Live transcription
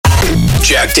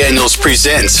Jack Daniels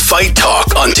presents Fight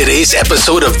Talk on today's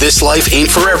episode of This Life Ain't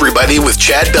For Everybody with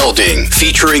Chad Belding,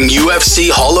 featuring UFC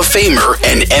Hall of Famer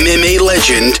and MMA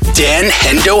legend Dan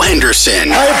Hendo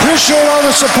Henderson. I appreciate all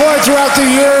the support throughout the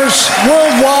years,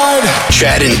 worldwide.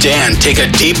 Chad and Dan take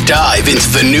a deep dive into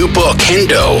the new book,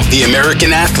 Hendo, the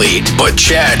American Athlete, but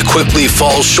Chad quickly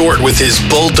falls short with his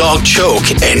bulldog choke,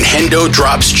 and Hendo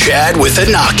drops Chad with a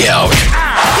knockout.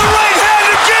 The right hand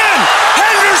again!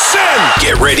 Henderson!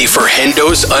 Get ready for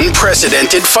Hendo's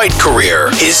unprecedented fight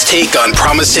career, his take on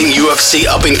promising UFC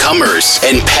up-and-comers,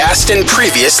 and past and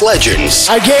previous legends.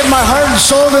 I gave my heart and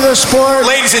soul to this sport.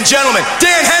 Ladies and gentlemen,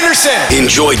 Dan Henderson!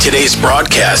 Enjoy today's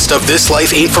broadcast of This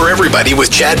Life Ain't For Everybody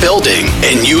with Chad Belding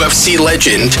and UFC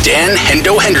legend Dan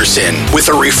Hendo Henderson with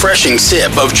a refreshing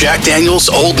sip of Jack Daniels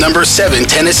Old No. 7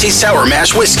 Tennessee Sour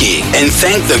Mash Whiskey, and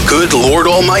thank the good Lord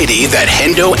Almighty that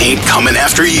Hendo ain't coming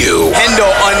after you. Hendo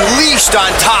unleashed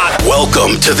on top.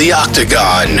 Welcome to the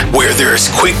Octagon, where there's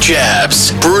quick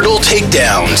jabs, brutal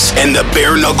takedowns, and the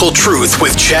bare-knuckle truth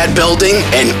with Chad Belding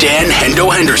and Dan Hendo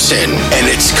Henderson. And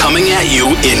it's coming at you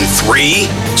in 3,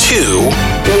 2,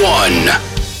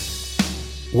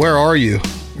 1. Where are you?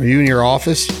 Are you in your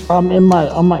office? I'm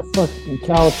on my fucking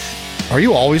couch. Are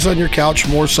you always on your couch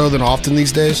more so than often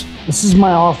these days? This is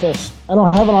my office. I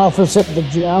don't have an office at the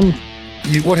gym.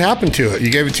 What happened to it? You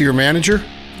gave it to your manager?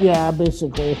 Yeah,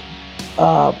 basically.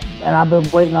 And I've been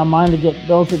waiting on mine to get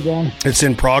built again. It's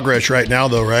in progress right now,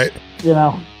 though, right? You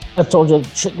know, I told you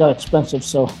shit got expensive,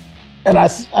 so. And I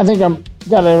think I'm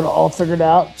got it all figured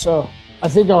out, so I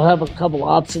think I'll have a couple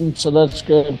options, so that's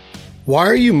good. Why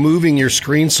are you moving your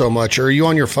screen so much, or are you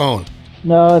on your phone?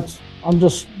 No, I'm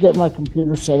just getting my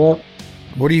computer set up.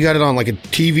 What do you got it on, like a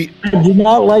TV? I do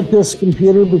not like this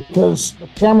computer because the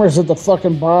camera's at the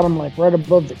fucking bottom, like right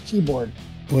above the keyboard.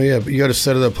 Well, yeah, but you got to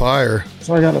set it up higher.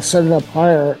 So I got to set it up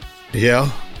higher. Yeah.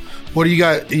 What do you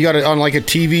got? You got it on like a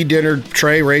TV dinner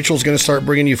tray? Rachel's going to start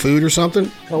bringing you food or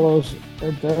something? Pillows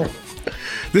right there.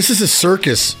 This is a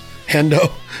circus,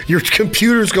 Hendo. Your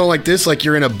computer's going like this, like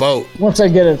you're in a boat. Once I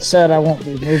get it set, I won't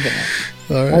be moving it.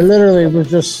 All right. I literally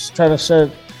was just trying to set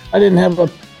it. I didn't have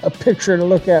a picture to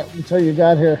look at until you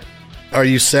got here. Are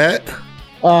you set?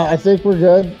 I think we're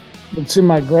good. You can see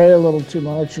my gray a little too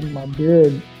much in my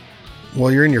beard. Well,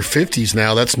 you're in your 50s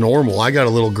now. That's normal. I got a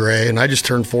little gray, and I just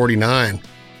turned 49.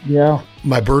 Yeah.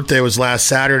 My birthday was last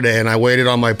Saturday, and I waited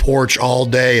on my porch all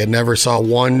day and never saw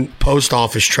one post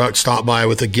office truck stop by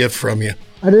with a gift from you.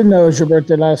 I didn't know it was your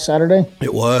birthday last Saturday.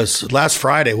 It was. Last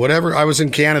Friday. Whatever. I was in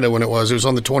Canada when it was. It was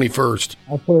on the 21st.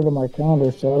 I put it on my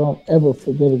calendar so I don't ever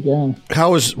forget again.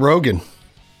 How was Rogan? It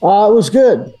was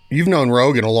good. You've known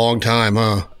Rogan a long time,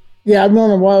 huh? Yeah, I've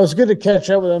known him a while. It was good to catch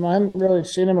up with him. I haven't really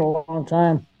seen him in a long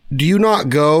time. Do you not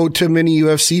go to many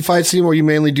UFC fights anymore? You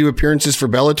mainly do appearances for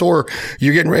Bellator?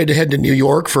 You're getting ready to head to New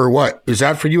York for what? Is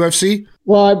that for UFC?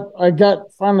 Well, I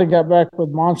finally got back with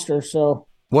Monster, so.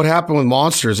 What happened with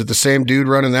Monster? Is it the same dude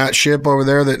running that ship over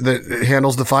there that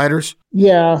handles the fighters?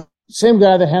 Yeah, same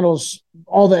guy that handles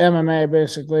all the MMA,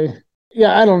 basically.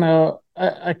 Yeah, I don't know.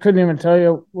 I couldn't even tell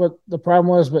you what the problem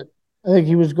was, but I think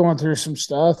he was going through some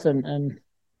stuff, and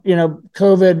you know,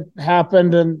 COVID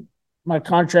happened, and my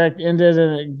contract ended,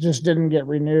 and it just didn't get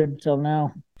renewed until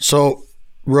now. So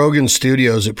Rogan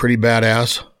Studios are pretty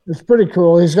badass. It's pretty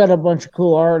cool. He's got a bunch of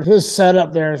cool art. His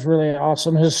setup there is really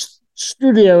awesome. His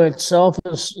studio itself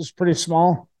is pretty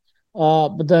small,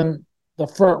 but then the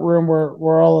front room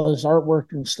where all of his artwork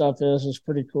and stuff is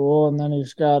pretty cool. And then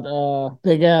he's got a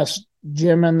big ass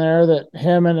gym in there that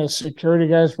him and his security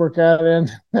guys work out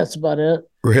in. That's about it.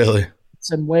 Really?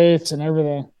 Some weights and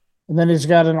everything. And then he's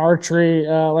got an archery,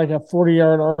 like a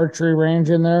 40-yard archery range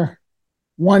in there.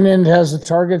 One end has the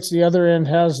targets. The other end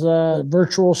has the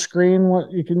virtual screen,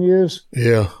 what you can use.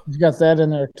 Yeah. He's got that in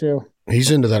there, too. He's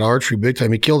into that archery big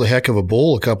time. He killed a heck of a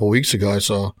bull a couple of weeks ago, I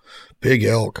saw. Big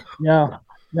elk. Yeah.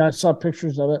 Yeah, I saw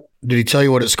pictures of it. Did he tell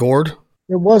you what it scored?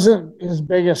 It wasn't his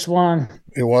biggest one.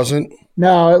 It wasn't?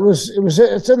 No, it's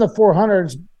in the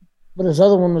 400s, but his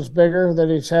other one was bigger that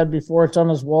he's had before. It's on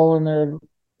his wall in there.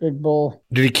 Big bull.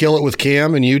 Did he kill it with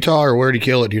Cam in Utah, or where did he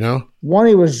kill it? Do you know? One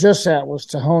he was just at was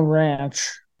Tejon Ranch.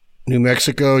 New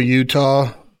Mexico,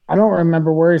 Utah. I don't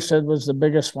remember where he said was the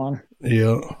biggest one.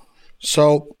 Yeah.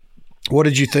 So, what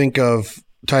did you think of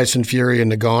Tyson Fury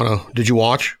and Nagano? Did you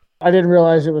watch? I didn't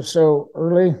realize it was so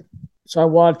early. So I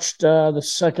watched the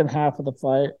second half of the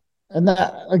fight. And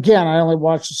that, again, I only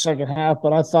watched the second half,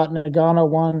 but I thought Nagano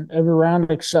won every round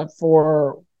except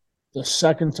for the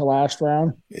second to last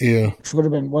round. Yeah. Which would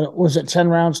have been, what was it, 10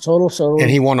 rounds total? So And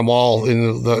he won them all.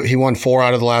 He won 4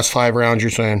 out of the last 5 rounds, you're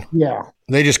saying? Yeah.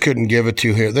 They just couldn't give it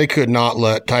to him. They could not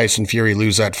let Tyson Fury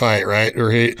lose that fight, right?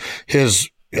 Or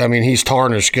he's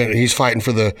tarnished. He's fighting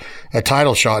for a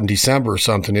title shot in December or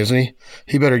something, isn't he?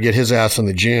 He better get his ass in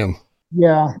the gym.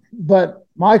 Yeah, but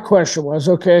my question was,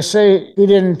 okay, say he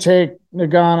didn't take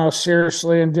Nagano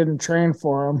seriously and didn't train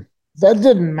for him. That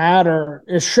didn't matter.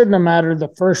 It shouldn't have mattered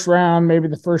the first round, maybe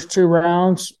the first 2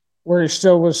 rounds, where he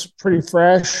still was pretty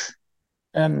fresh.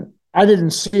 And I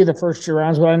didn't see the first 2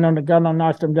 rounds, but I know Nagano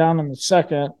knocked him down in the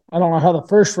second. I don't know how the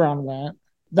first round went.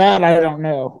 That I don't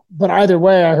know. But either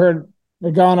way, I heard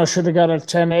Nagano should have got a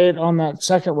 10-8 on that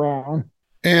second round.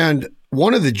 And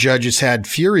one of the judges had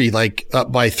Fury like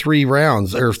up by 3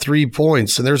 rounds or 3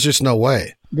 points, and there's just no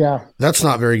way. Yeah. That's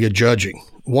not very good judging.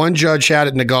 One judge had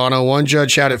it Nagano, one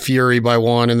judge had it Fury by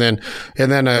 1, and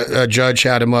then a judge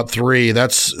had him up 3.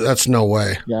 That's no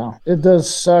way. Yeah, it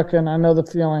does suck, and I know the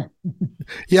feeling.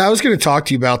 Yeah, I was going to talk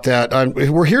to you about that.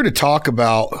 We're here to talk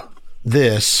about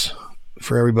this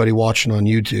for everybody watching on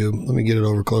YouTube. Let me get it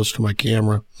over close to my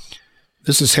camera.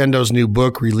 This is Hendo's new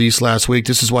book released last week.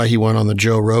 This is why he went on the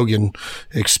Joe Rogan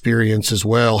experience as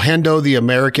well. Hendo, the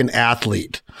American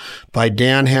Athlete by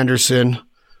Dan Henderson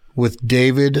with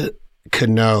David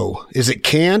Cano. Is it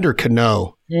Canned or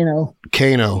Cano?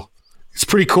 Cano. It's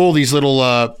pretty cool, these little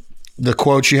the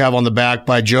quotes you have on the back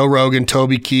by Joe Rogan,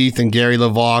 Toby Keith, and Gary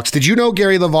LaVox. Did you know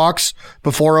Gary LaVox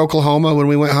before Oklahoma when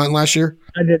we went hunting last year?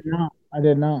 I did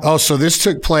not. Oh, so this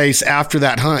took place after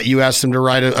that hunt. You asked him to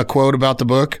write a quote about the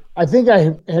book? I think I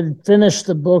had finished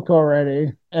the book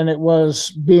already, and it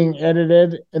was being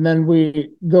edited, and then we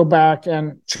go back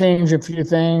and change a few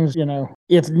things,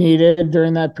 if needed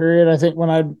during that period. I think when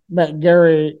I met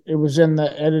Gary, it was in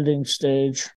the editing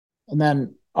stage. And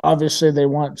then obviously they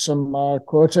want some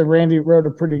quotes, and Randy wrote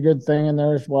a pretty good thing in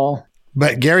there as well.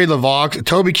 But Gary LaVox,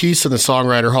 Toby Keith's in the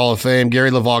Songwriter Hall of Fame.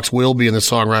 Gary LaVox will be in the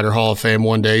Songwriter Hall of Fame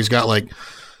one day. He's got like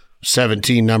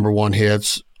 17 number 1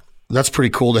 hits. That's pretty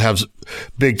cool to have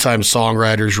big-time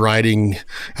songwriters writing.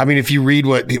 I mean, if you read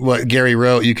what Gary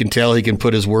wrote, you can tell he can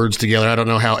put his words together. I don't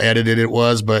know how edited it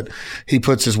was, but he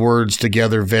puts his words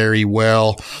together very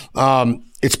well.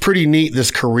 It's pretty neat,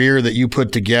 this career that you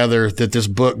put together, that this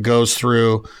book goes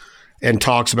through and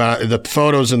talks about. The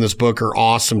photos in this book are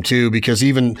awesome too, because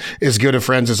even as good of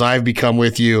friends as I've become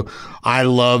with you, I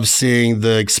love seeing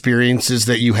the experiences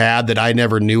that you had that I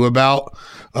never knew about.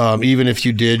 Even if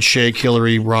you did shake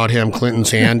Hillary Rodham Clinton's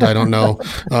hand, I don't know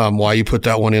why you put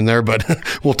that one in there, but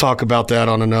we'll talk about that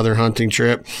on another hunting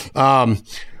trip.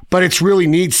 But it's really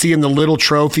neat seeing the little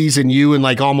trophies and you in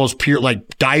like almost pure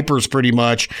like diapers pretty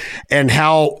much, and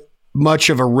how much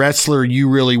of a wrestler you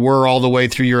really were all the way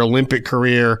through your Olympic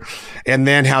career. And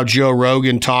then how Joe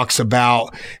Rogan talks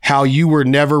about how you were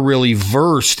never really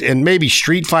versed in maybe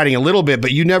street fighting a little bit,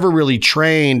 but you never really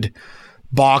trained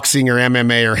boxing or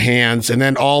MMA or hands. And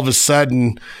then all of a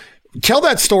sudden, tell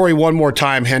that story one more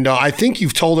time, Hendo. I think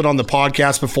you've told it on the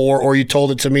podcast before, or you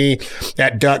told it to me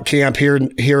at duck camp here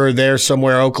or there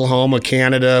somewhere, Oklahoma,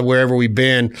 Canada, wherever we've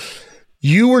been.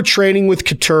 You were training with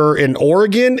Couture in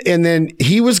Oregon, and then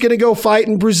he was going to go fight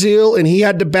in Brazil, and he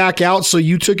had to back out, so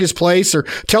you took his place? Or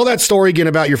tell that story again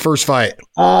about your first fight.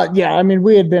 Yeah, I mean,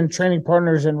 we had been training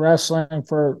partners in wrestling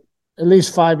for at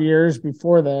least 5 years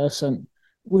before this, and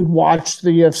we'd watched the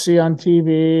UFC on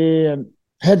TV and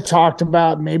had talked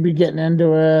about maybe getting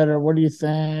into it, or what do you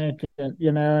think? And,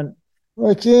 and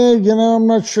like, I'm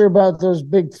not sure about those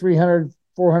big 300,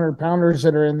 400 pounders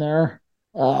that are in there.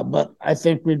 But I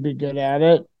think we'd be good at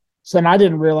it. So then I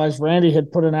didn't realize Randy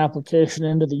had put an application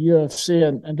into the UFC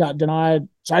and got denied.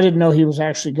 So I didn't know he was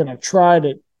actually going to try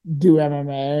to do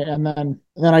MMA. And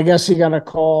then I guess he got a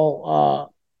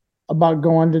call about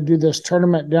going to do this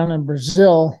tournament down in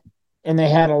Brazil. And they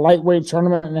had a lightweight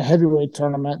tournament and a heavyweight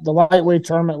tournament. The lightweight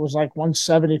tournament was like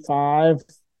 175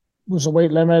 was the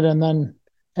weight limit. And then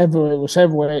heavyweight was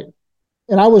heavyweight.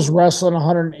 And I was wrestling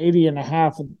 180 and a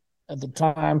half at the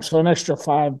time, so an extra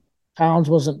 5 pounds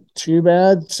wasn't too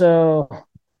bad. So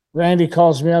Randy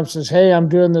calls me up and says, hey, I'm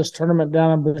doing this tournament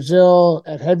down in Brazil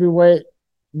at heavyweight,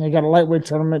 and they got a lightweight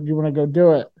tournament. Do you want to go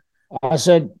do it? I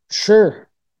said, sure,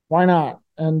 why not?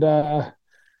 And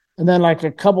then like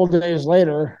a couple of days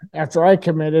later, after I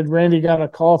committed, Randy got a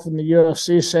call from the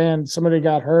UFC saying somebody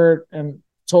got hurt and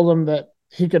told him that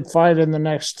he could fight on the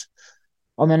next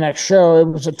show. It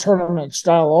was a tournament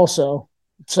style also.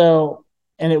 So,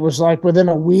 and it was like within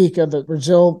a week of the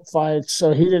Brazil fight.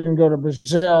 So he didn't go to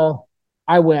Brazil.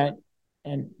 I went,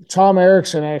 and Tom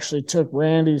Erickson actually took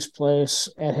Randy's place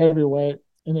at heavyweight.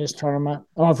 in his tournament.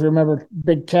 I don't know if you remember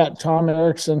Big Cat Tom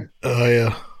Erickson. Oh,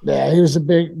 yeah. Yeah, he was a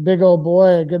big old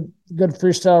boy, a good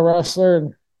freestyle wrestler,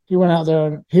 and he went out there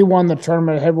and he won the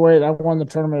tournament at heavyweight. I won the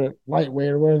tournament at lightweight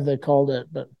or whatever they called it.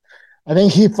 But I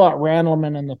think he fought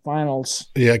Randleman in the finals.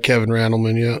 Yeah, Kevin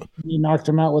Randleman, yeah. He knocked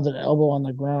him out with an elbow on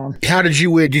the ground. How did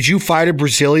you win? Did you fight a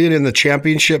Brazilian in the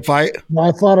championship fight?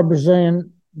 I fought a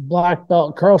Brazilian black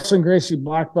belt, Carlson Gracie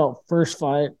black belt first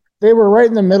fight. They were right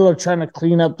in the middle of trying to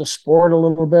clean up the sport a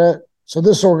little bit. So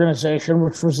this organization,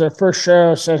 which was their first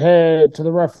show, said, hey, to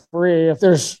the referee, if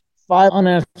there's 5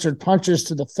 unanswered punches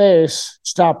to the face,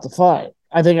 stop the fight.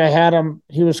 I think I had him.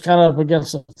 He was kind of up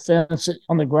against the fence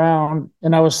on the ground,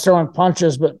 and I was throwing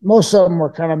punches, but most of them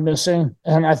were kind of missing.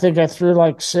 And I think I threw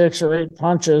like 6 or 8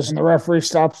 punches, and the referee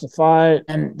stops the fight,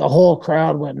 and the whole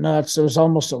crowd went nuts. It was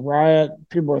almost a riot.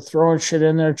 People were throwing shit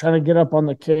in there, trying to get up on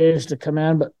the cage to come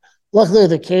in. But luckily,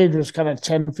 the cage was kind of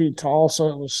 10 feet tall, so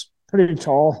it was pretty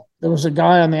tall. There was a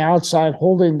guy on the outside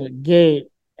holding the gate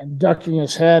and ducking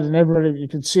his head, and everybody, you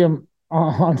could see him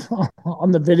on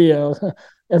the video,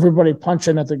 everybody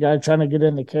punching at the guy trying to get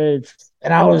in the cage.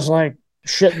 And I was like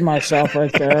shitting myself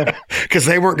right there. Because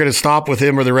they weren't going to stop with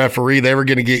him or the referee. They were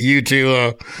going to get you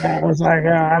too. I was like,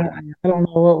 I don't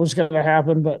know what was going to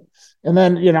happen. And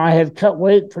then, I had cut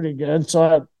weight pretty good.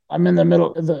 So I'm in the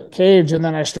middle of the cage, and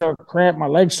then I start cramp. My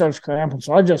leg starts cramping.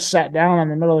 So I just sat down in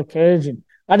the middle of the cage, and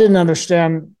I didn't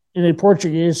understand any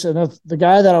Portuguese. And the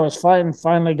guy that I was fighting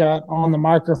finally got on the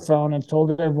microphone and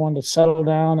told everyone to settle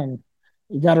down, and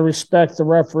you got to respect the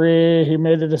referee. He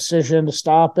made a decision to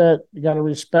stop it. You got to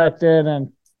respect it.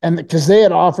 And because they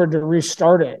had offered to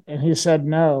restart it, and he said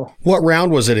no. What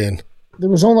round was it in? There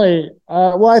was only,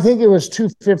 I think it was 2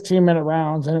 15-minute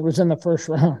rounds, and it was in the first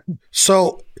round.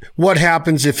 So what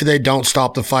happens if they don't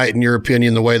stop the fight, in your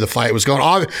opinion, the way the fight was going?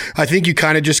 I think you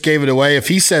kind of just gave it away. If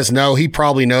he says no, he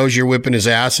probably knows you're whipping his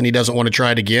ass and he doesn't want to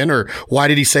try it again. Or why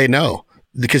did he say no?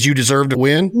 Because you deserve to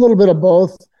win? A little bit of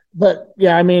both. But,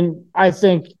 yeah, I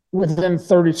think within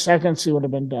 30 seconds he would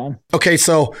have been done. Okay,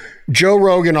 so Joe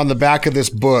Rogan on the back of this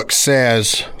book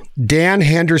says, Dan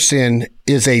Henderson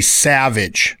is a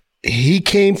savage. He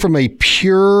came from a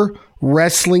pure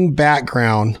wrestling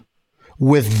background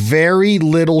with very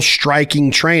little striking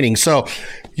training. So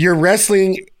you're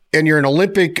wrestling and you're an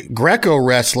Olympic Greco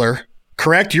wrestler,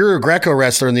 correct? You're a Greco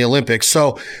wrestler in the Olympics.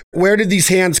 So where did these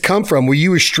hands come from? Were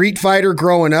you a street fighter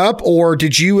growing up, or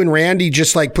did you and Randy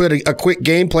just like put a quick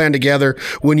game plan together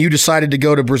when you decided to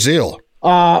go to Brazil?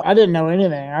 I didn't know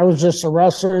anything. I was just a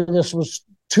wrestler. This was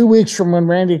 2 weeks from when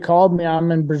Randy called me.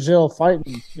 I'm in Brazil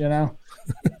fighting,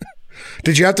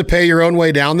 Did you have to pay your own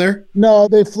way down there? No,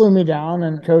 they flew me down,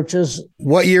 and coaches.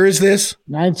 What year is this?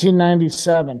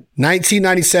 1997.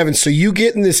 1997. So you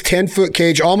get in this 10-foot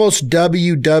cage, almost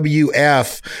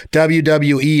WWF,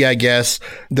 WWE, I guess,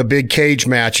 the big cage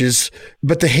matches.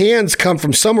 But the hands come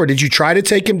from somewhere. Did you try to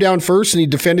take him down first and he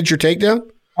defended your takedown?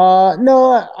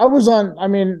 No, I was on,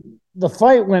 the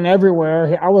fight went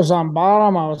everywhere. I was on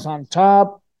bottom. I was on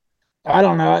top. I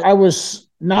don't know. I was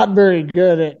not very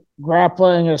good at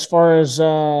grappling as far as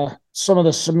some of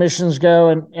the submissions go,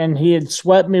 and he had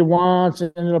swept me once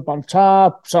and ended up on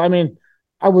top. So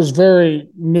I was very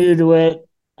new to it.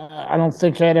 I don't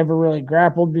think I'd ever really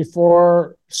grappled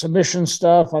before. Submission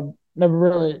stuff, I've never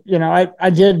really, I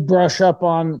did brush up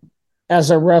on,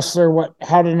 as a wrestler,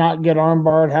 how to not get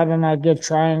armbarred, how to not get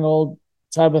triangled,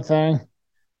 type of thing.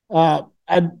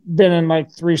 I'd been in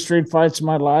like 3 street fights in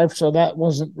my life, so that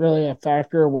wasn't really a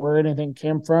factor of where anything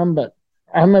came from. But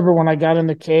I remember when I got in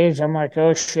the cage, I'm like,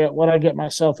 oh shit, what'd I get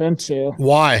myself into?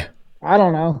 Why? I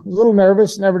don't know. A little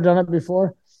nervous, never done it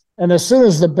before. And as soon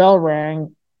as the bell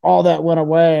rang, all that went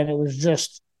away, and it was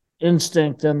just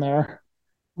instinct in there.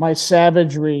 My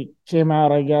savagery came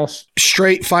out, I guess.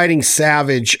 Straight fighting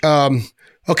savage.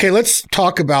 Okay, let's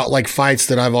talk about like fights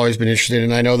that I've always been interested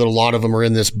in. I know that a lot of them are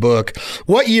in this book.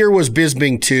 What year was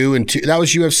Bisbing 2? And that was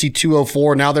UFC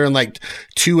 204. Now they're in like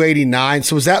 289.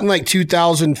 So was that in like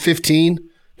 2015,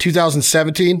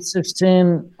 2017?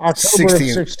 16, October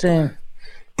 16.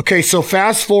 Okay, so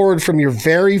fast forward from your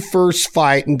very first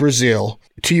fight in Brazil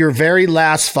to your very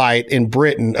last fight in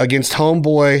Britain against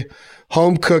homeboy,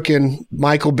 home cooking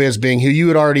Michael Bisbing, who you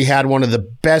had already had one of the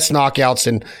best knockouts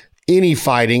in any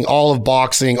fighting, all of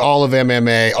boxing, all of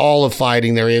MMA, all of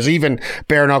fighting there is, even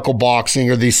bare knuckle boxing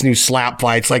or these new slap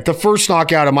fights. Like the first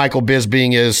knockout of Michael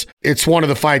Bisbing it's one of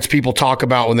the fights people talk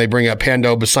about when they bring up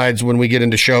Hendo, besides when we get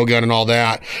into Shogun and all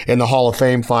that, and the Hall of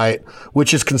Fame fight,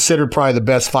 which is considered probably the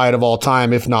best fight of all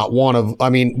time, if not one of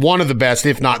the best,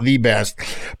 if not the best.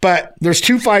 But there's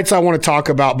 2 fights I want to talk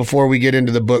about before we get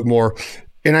into the book more.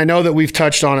 and I know that we've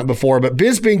touched on it before, but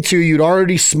Bisbing too, you'd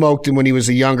already smoked him when he was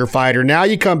a younger fighter. Now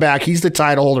you come back, he's the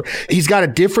title holder. He's got a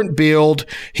different build.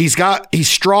 He's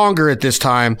stronger at this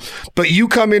time, but you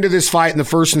come into this fight in the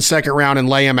first and second round and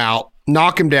lay him out,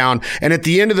 knock him down. And at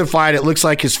the end of the fight, it looks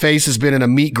like his face has been in a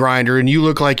meat grinder and you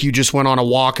look like you just went on a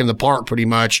walk in the park pretty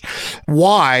much.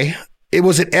 Why?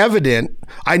 Was it evident?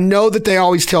 I know that they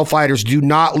always tell fighters, do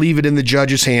not leave it in the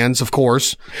judge's hands, of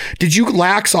course. Did you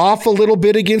lax off a little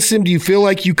bit against him? Do you feel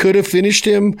like you could have finished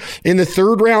him in the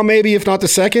third round, maybe, if not the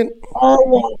second?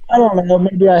 Oh, I don't know.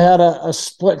 Maybe I had a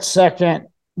split second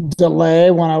delay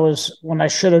when I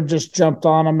should have just jumped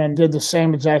on him and did the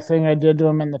same exact thing I did to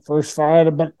him in the first fight.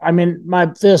 But I mean,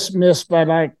 my fist missed by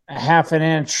like a half an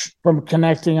inch from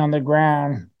connecting on the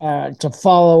ground to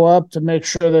follow up to make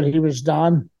sure that he was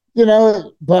done.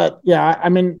 But yeah, I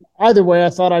mean, either way, I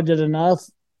thought I did enough.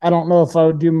 I don't know if I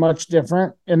would do much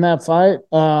different in that fight.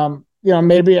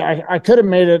 Maybe I could have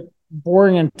made it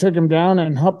boring and took him down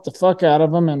and humped the fuck out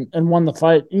of him and won the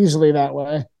fight easily that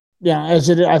way. Yeah, I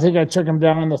think I took him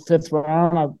down in the fifth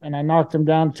round and I knocked him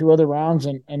down 2 other rounds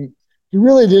and he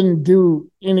really didn't do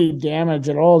any damage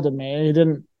at all to me. He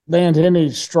didn't land any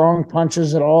strong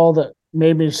punches at all that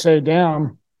made me say,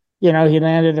 damn. He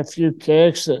landed a few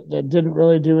kicks that didn't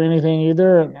really do anything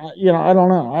either. And, I don't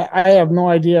know. I have no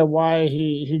idea why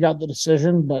he got the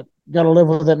decision, but got to live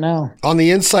with it now. On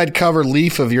the inside cover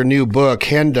leaf of your new book,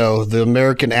 Hendo, the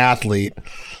American Athlete,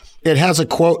 it has a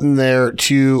quote in there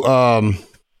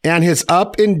and his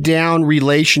up and down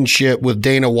relationship with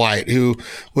Dana White, who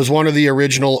was one of the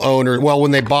original owners. Well, when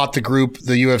they bought the group,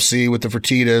 the UFC with the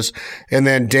Fertittas, and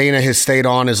then Dana has stayed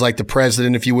on as like the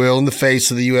president, if you will, in the face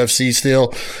of the UFC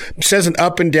still. It says an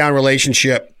up and down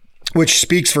relationship, which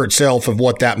speaks for itself of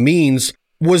what that means.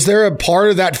 Was there a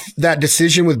part of that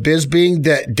decision with Bisbing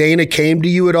that Dana came to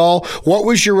you at all? What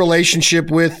was your relationship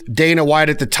with Dana White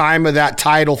at the time of that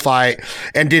title fight?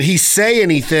 And did he say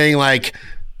anything like,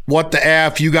 what the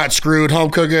F, you got screwed, home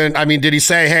cooking? I mean, did he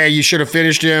say, hey, you should have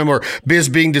finished him, or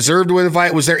Bisbing deserved to win the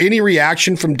fight? Was there any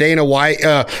reaction from Dana White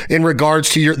in regards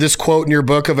to this quote in your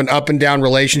book of an up and down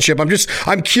relationship?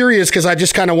 I'm curious because I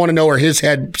just kind of want to know where his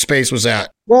head space was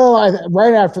at. Well,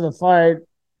 right after the fight,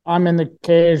 I'm in the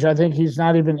cage. I think he's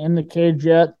not even in the cage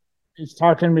yet. He's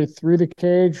talking to me through the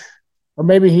cage, or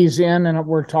maybe he's in and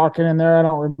we're talking in there. I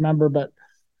don't remember, but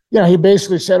he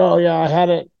basically said, oh, yeah, I had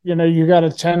it. You got a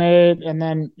 10-8, and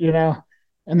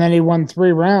then he won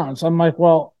 3 rounds. I'm like,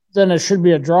 well, then it should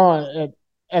be a draw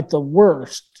at the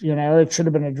worst. It should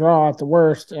have been a draw at the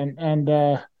worst. And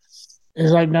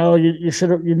he's like, no,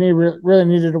 really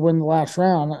needed to win the last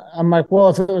round. I'm like, well,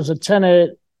 if it was a 10-8,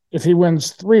 if he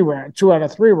wins 2 out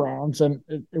of 3 rounds, then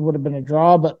it would have been a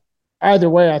draw. But either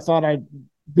way, I thought I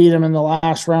beat him in the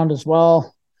last round as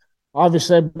well.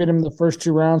 Obviously, I beat him the first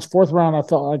 2 rounds. 4th round, I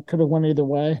felt I could have won either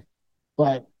way.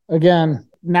 But again,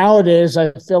 nowadays,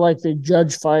 I feel like they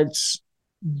judge fights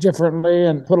differently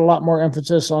and put a lot more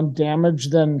emphasis on damage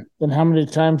than how many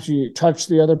times you touch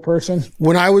the other person.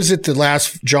 When I was at the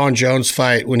last John Jones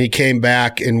fight, when he came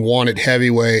back and won at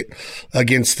heavyweight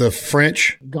against the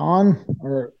French.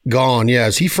 Gone, yeah.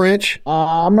 Is he French?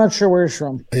 I'm not sure where he's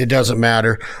from. It doesn't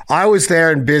matter. I was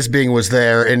there and Bisbing was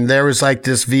there, and there was like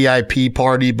this VIP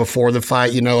party before the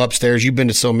fight, upstairs. You've been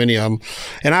to so many of them.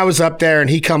 And I was up there and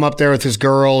he come up there with his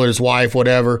girl or his wife,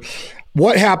 whatever.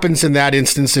 What happens in that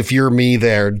instance if you're me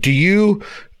there? Do you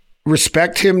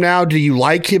respect him now? Do you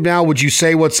like him now? Would you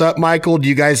say, what's up, Michael? Do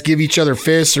you guys give each other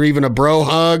fists or even a bro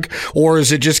hug? Or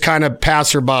is it just kind of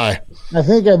passerby? I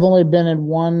think I've only been in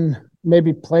one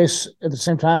maybe place at the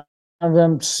same time of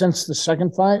them since the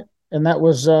second fight. And that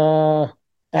was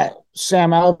at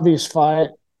Sam Alvey's fight.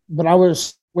 But I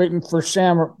was waiting for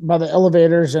Sam by the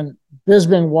elevators and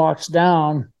Bisbing walks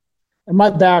down. And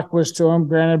my back was to him,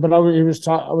 granted, but I was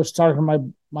talking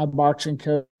to my boxing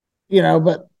coach,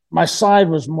 but my side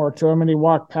was more to him, and he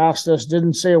walked past us,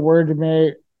 didn't say a word to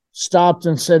me, stopped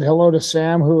and said hello to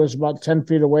Sam, who was about 10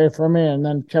 feet away from me, and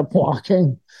then kept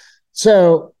walking.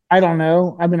 So I don't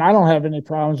know. I mean, I don't have any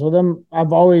problems with him.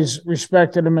 I've always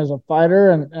respected him as a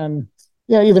fighter and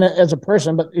even as a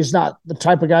person, but he's not the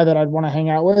type of guy that I'd want to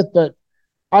hang out with. But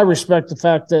I respect the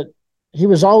fact that he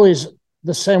was always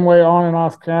the same way on and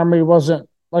off camera. He wasn't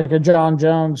like a John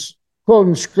Jones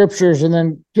quoting scriptures and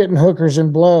then getting hookers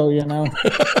and blow,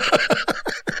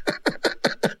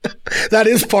 That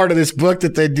is part of this book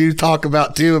that they do talk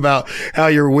about too, about how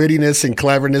your wittiness and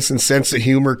cleverness and sense of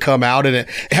humor come out in it.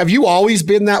 Have you always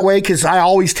been that way? Because I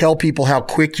always tell people how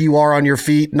quick you are on your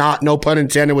feet, no pun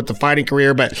intended with the fighting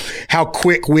career, but how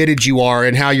quick-witted you are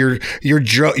and how your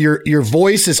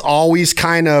voice is always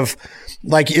kind of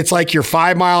like it's like you're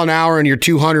 5 mile an hour and you're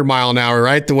 200 mile an hour,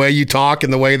 right? The way you talk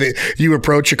and the way that you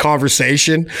approach a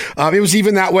conversation. It was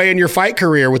even that way in your fight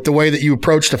career with the way that you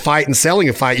approached a fight and selling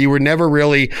a fight. You were never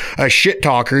really a shit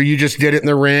talker. You just did it in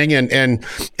the ring and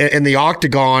in the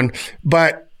octagon.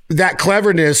 But that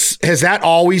cleverness, has that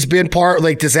always been part,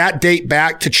 like, does that date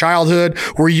back to childhood?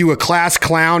 Were you a class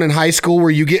clown in high school? Were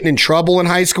you getting in trouble in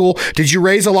high school? Did you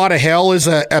raise a lot of hell as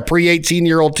a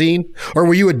pre-18-year-old teen? Or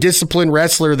were you a disciplined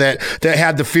wrestler that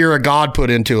had the fear of God put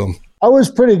into him? I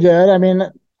was pretty good. I mean,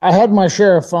 I had my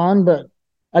share of fun, but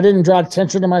I didn't draw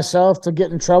attention to myself to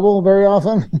get in trouble very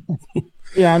often.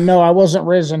 No, I wasn't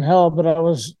raising hell, but I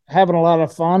was having a lot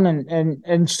of fun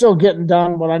and still getting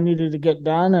done what I needed to get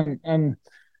done. And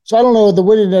so I don't know, the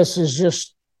wittiness is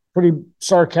just pretty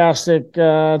sarcastic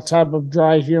type of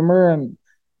dry humor, and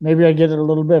maybe I get it a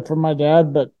little bit from my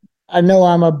dad, but I know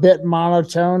I'm a bit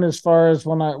monotone as far as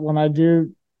when I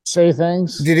do say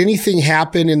things. Did anything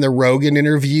happen in the Rogan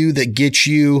interview that gets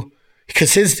you,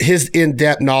 because his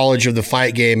in-depth knowledge of the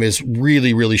fight game is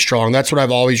really, really strong. That's what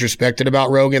I've always respected about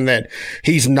Rogan, that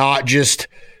he's not just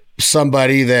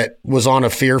somebody that was on a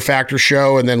Fear Factor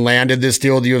show and then landed this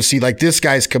deal with the UFC. Like, this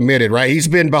guy's committed, right? He's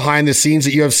been behind the scenes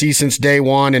at UFC since day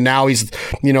one, and now he's,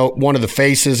 one of the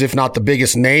faces, if not the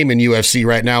biggest name in UFC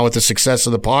right now with the success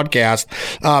of the podcast.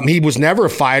 He was never a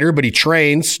fighter, but he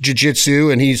trains jiu-jitsu,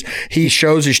 and he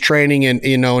shows his training and,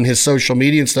 in his social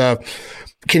media and stuff.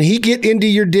 Can he get into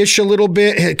your dish a little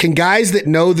bit? Can guys that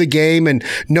know the game and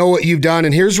know what you've done?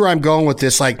 And here's where I'm going with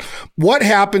this. Like, what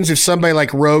happens if somebody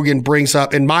like Rogan brings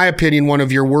up, in my opinion, one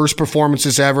of your worst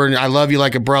performances ever? And I love you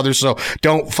like a brother, so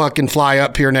don't fucking fly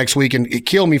up here next week and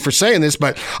kill me for saying this,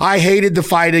 but I hated the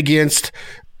fight against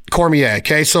Cormier.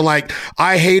 Okay. So, like,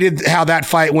 I hated how that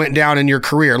fight went down in your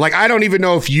career. Like, I don't even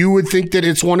know if you would think that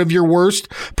it's one of your worst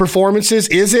performances.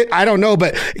 Is it? I don't know.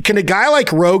 But can a guy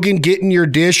like Rogan get in your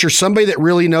dish, or somebody that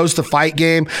really knows the fight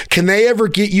game? Can they ever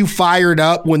get you fired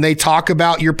up when they talk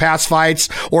about your past fights,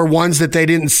 or ones that they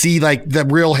didn't see, like the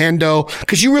real Hendo?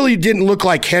 Because you really didn't look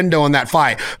like Hendo in that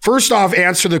fight. First off,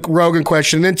 answer the Rogan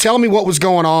question, and then tell me what was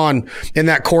going on in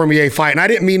that Cormier fight. And I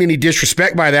didn't mean any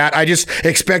disrespect by that. I just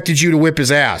expected you to whip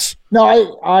his ass.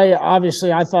 No, I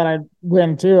obviously I thought I'd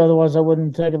win too. Otherwise, I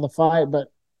wouldn't have taken the fight. But,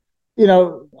 I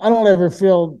don't ever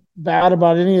feel bad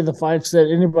about any of the fights that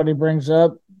anybody brings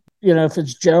up. If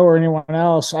it's Joe or anyone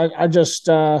else, I just,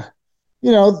 there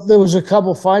was a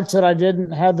couple fights that I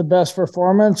didn't have the best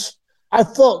performance. I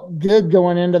felt good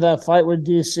going into that fight with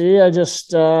DC.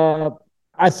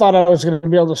 I thought I was going to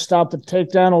be able to stop the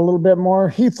takedown a little bit more.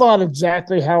 He fought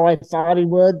exactly how I thought he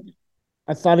would.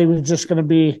 I thought he was just going to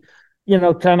be,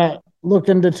 kind of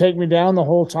looking to take me down the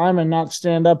whole time and not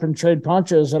stand up and trade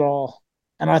punches at all.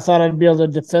 And I thought I'd be able to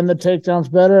defend the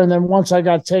takedowns better. And then once I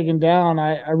got taken down,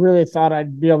 I really thought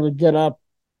I'd be able to get up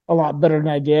a lot better than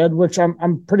I did, which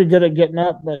I'm pretty good at getting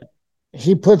up, but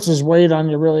he puts his weight on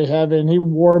you really heavy, and he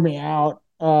wore me out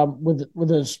with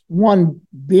his one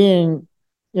being,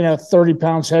 30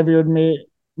 pounds heavier than me,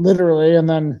 literally. And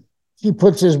then he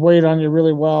puts his weight on you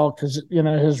really well because,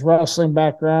 his wrestling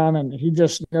background, and he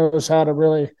just knows how to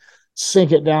really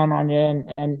sink it down on you.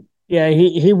 And yeah,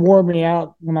 he wore me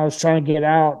out when I was trying to get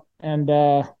out, and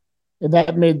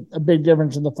that made a big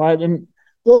difference in the fight. And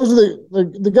those are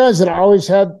the guys that I always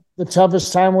had the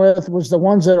toughest time with, was the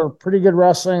ones that are pretty good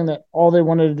wrestling, that all they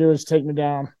wanted to do is take me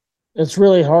down. It's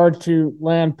really hard to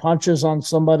land punches on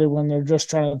somebody when they're just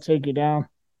trying to take you down.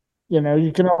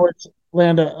 You can always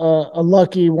land a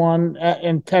lucky one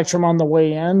and catch them on the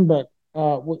way in, but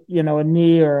a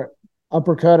knee or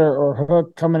uppercut or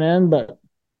hook coming in, but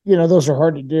those are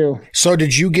hard to do. So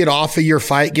did you get off of your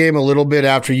fight game a little bit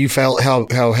after you felt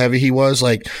how heavy he was?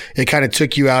 Like, it kind of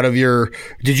took you out of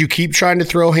did you keep trying to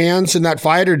throw hands in that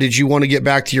fight, or did you want to get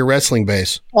back to your wrestling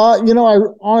base?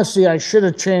 I should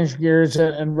have changed gears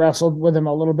and wrestled with him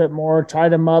a little bit more,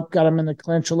 tied him up, got him in the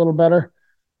clinch a little better.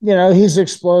 He's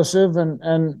explosive,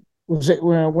 and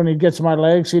when he gets my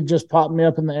legs, he'd just pop me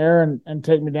up in the air and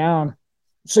take me down.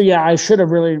 So yeah, I should have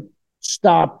really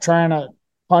stopped trying to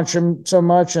punch him so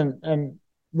much and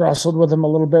wrestled with him a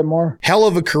little bit more. Hell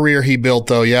of a career he built,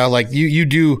 though. Yeah, like you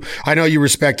do. I know you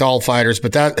respect all fighters,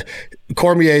 but that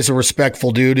Cormier is a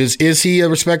respectful dude. Is he a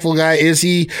respectful guy? Is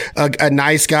he a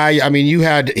nice guy? I mean, you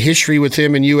had history with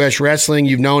him in U.S. wrestling.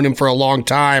 You've known him for a long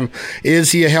time.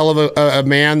 Is he a hell of a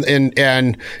man?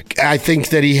 And I think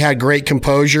that he had great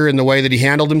composure in the way that he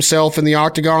handled himself in the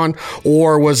octagon,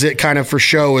 or was it kind of for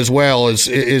show as well?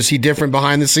 Is he different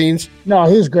behind the scenes? No,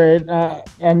 he's great.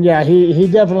 And yeah, he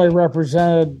definitely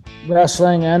represented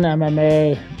wrestling and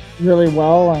MMA really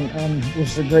well, and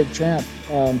was a great champ.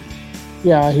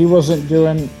 Yeah, he wasn't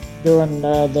doing doing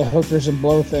the hookers and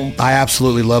blow thing. I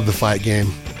absolutely love the fight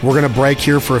game. We're going to break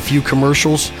here for a few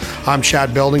commercials. I'm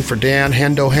Chad Belding for Dan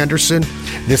Hendo Henderson.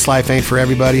 This life ain't for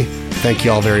everybody. Thank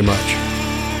you all very much.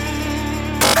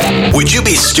 Would you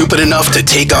be stupid enough to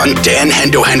take on Dan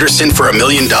Hendo Henderson for $1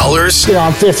 million?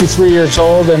 I'm 53 years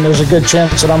old, and there's a good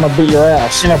chance that I'm going to beat your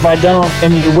ass. And if I don't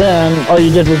and you win, all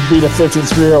you did was beat a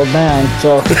 53-year-old man.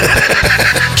 So,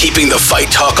 Keeping the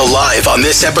fight talk alive on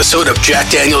this episode of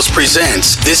Jack Daniels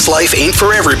Presents This Life Ain't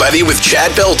For Everybody with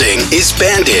Chad Belding is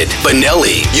Bandit,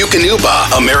 Benelli,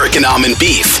 Eukanuba, American Almond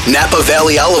Beef, Napa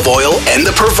Valley Olive Oil, and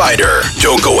The Provider.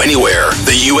 Don't go anywhere.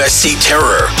 The USC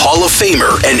Terror, Hall of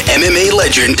Famer, and MMA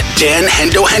legend Dan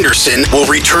Hendo Henderson will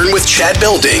return with Chad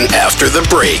Belding after the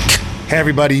break. Hey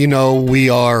everybody, you know we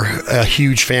are a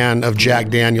huge fan of Jack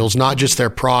Daniels, not just their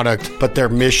product, but their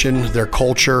mission, their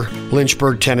culture,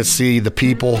 Lynchburg, Tennessee, the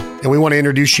people. And we want to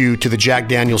introduce you to the Jack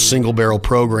Daniels Single Barrel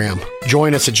Program.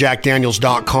 Join us at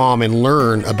jackdaniels.com and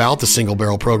learn about the Single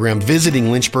Barrel Program, visiting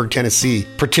Lynchburg, Tennessee,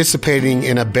 participating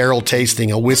in a barrel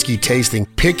tasting, a whiskey tasting,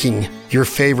 picking your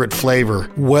favorite flavor,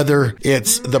 whether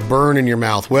it's the burn in your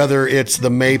mouth, whether it's the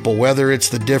maple, whether it's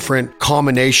the different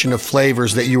combination of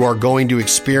flavors that you are going to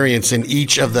experience in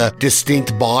each of the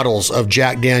distinct bottles of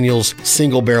Jack Daniels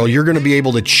Single Barrel. You're going to be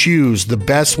able to choose the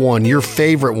best one, your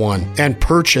favorite one, and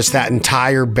purchase that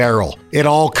entire barrel. It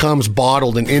all comes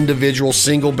bottled in individual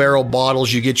single barrel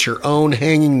bottles. You get your own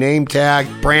hanging name tag,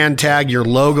 brand tag, your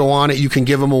logo on it. You can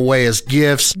give them away as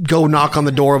gifts. Go knock on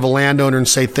the door of a landowner and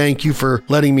say, thank you for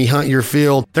letting me hunt your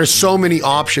field. There's so many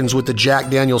options with the Jack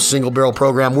Daniels Single Barrel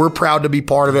Program. We're proud to be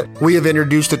part of it. We have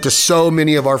introduced it to so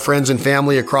many of our friends and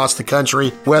family across the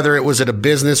country, whether it was at a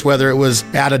business, whether it was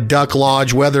at a duck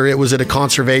lodge, whether it was at a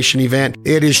conservation event.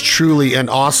 It is truly an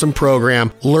awesome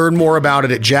program. Learn more about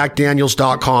it at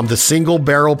jackdaniels.com, the Single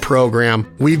Barrel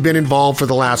Program. We've been involved for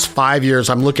the last 5 years.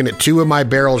 I'm looking at 2 of my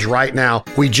barrels right now.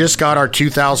 We just got our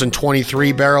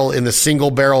 2023 barrel in the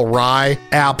Single Barrel Rye.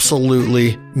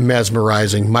 Absolutely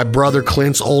mesmerizing. My brother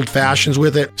Clint's Old Fashions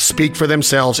with it speak for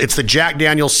themselves. It's the Jack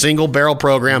Daniels Single Barrel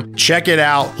Program. Check it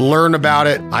out. Learn about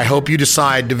it. I hope you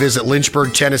decide to visit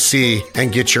Lynchburg, Tennessee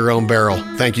and get your own barrel.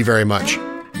 Thank you very much.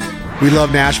 We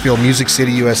love Nashville, Music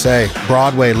City, USA,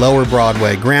 Broadway, Lower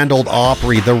Broadway, Grand Ole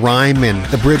Opry, the Ryman,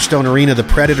 the Bridgestone Arena, the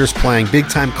Predators playing,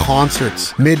 big-time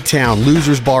concerts, Midtown,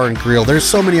 Losers Bar and Grill. There's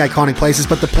so many iconic places,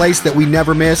 but the place that we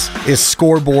never miss is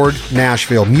Scoreboard,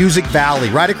 Nashville. Music Valley,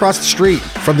 right across the street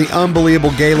from the unbelievable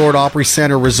Gaylord Opry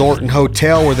Center Resort and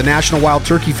Hotel, where the National Wild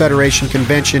Turkey Federation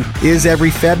Convention is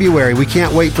every February. We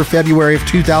can't wait for February of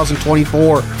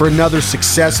 2024 for another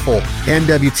successful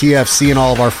NWTF, seeing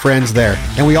all of our friends there.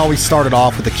 And we always started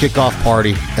off with a kickoff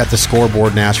party at the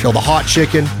Scoreboard Nashville. The hot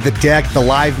chicken, the deck, the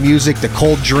live music, the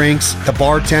cold drinks, the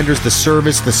bartenders, the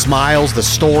service, the smiles, the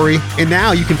story. And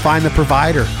now you can find the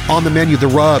Provider. On the menu, the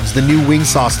rubs, the new wing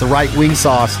sauce, the right wing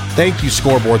sauce. Thank you,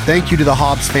 Scoreboard. Thank you to the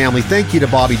Hobbs family. Thank you to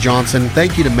Bobby Johnson.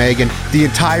 Thank you to Megan, the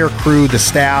entire crew, the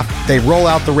staff. They roll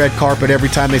out the red carpet every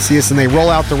time they see us, and they roll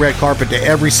out the red carpet to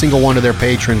every single one of their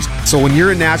patrons. So when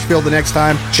you're in Nashville the next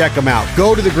time, check them out.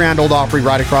 Go to the Grand Ole Opry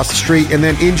right across the street and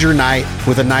then end your night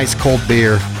with a nice cold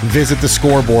beer. Visit the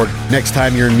Scoreboard next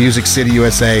time you're in Music City,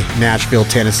 USA, Nashville,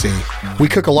 Tennessee. We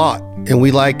cook a lot, and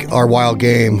we like our wild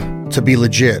game to be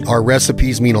legit. Our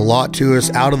recipes mean a lot to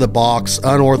us, out of the box,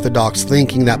 unorthodox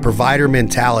thinking, that Provider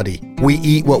mentality. We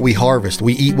eat what we harvest.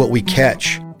 We eat what we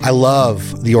catch. I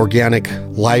love the organic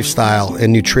lifestyle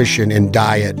and nutrition and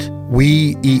diet.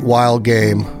 We eat wild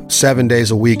game 7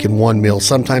 days a week in one meal,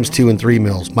 sometimes 2 and 3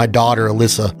 meals. My daughter,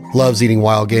 Alyssa, loves eating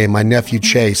wild game. My nephew,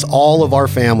 Chase. All of our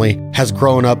family has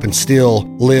grown up and still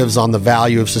lives on the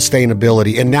value of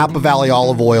sustainability. And Napa Valley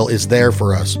Olive Oil is there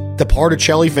for us. The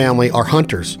Particelli family are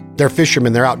hunters. They're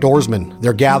fishermen. They're outdoorsmen.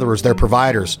 They're gatherers. They're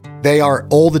providers. They are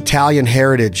old Italian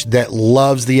heritage that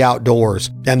loves the outdoors.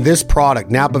 And this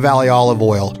product, Napa Valley Olive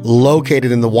Oil,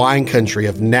 located in the wine country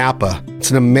of Napa.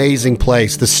 It's an amazing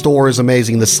place. The store is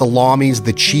amazing. The salamis,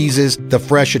 the cheeses, the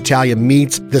fresh Italian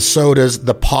meats, the sodas,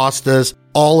 the pastas,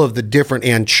 all of the different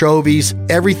anchovies,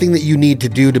 everything that you need to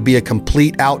do to be a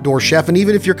complete outdoor chef. And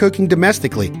even if you're cooking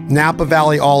domestically, Napa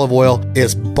Valley Olive Oil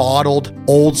is bottled,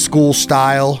 old school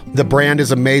style. The brand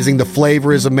is amazing. The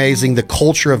flavor is amazing. The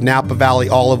culture of Napa Valley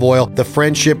Olive Oil, the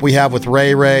friendship we have with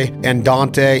Ray and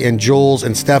Dante and Jules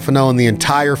and Stefano and the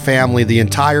entire family, the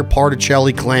entire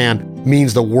Particelli clan,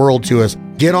 means the world to us.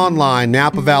 Get online,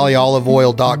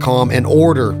 NapaValleyOliveOil.com, and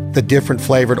order the different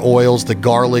flavored oils, the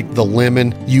garlic, the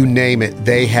lemon, you name it.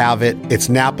 They have it. It's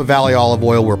Napa Valley Olive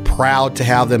Oil. We're proud to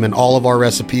have them in all of our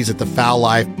recipes at the Fowl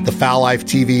Life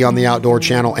TV on the Outdoor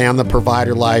Channel, and the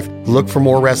Provider Life. Look for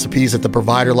more recipes at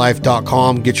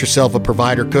theproviderlife.com. Get yourself a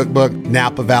Provider cookbook.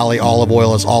 Napa Valley Olive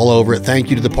Oil is all over it.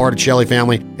 Thank you to the Particelli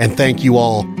family, and thank you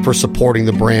all for supporting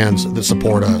the brands that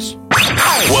support us.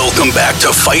 Welcome back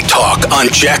to Fight Talk on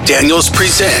Jack Daniels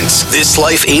Presents This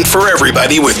Life Ain't For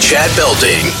Everybody with Chad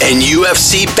Belding and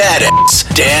UFC badass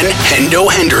Dan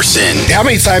Hendo Henderson. How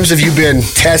many times have you been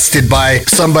tested by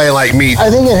somebody like me? I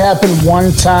think it happened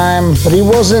one time, but he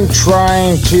wasn't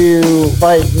trying to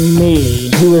fight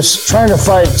me. He was trying to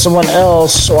fight someone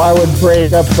else, so I would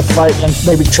break up the fight and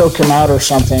maybe choke him out or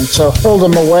something. So I pulled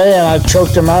him away and I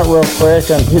choked him out real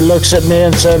quick, and he looks at me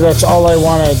and said, "That's all I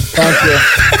wanted. Thank you."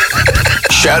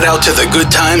 Shout out to the good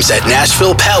times at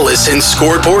Nashville Palace and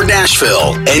Scoreboard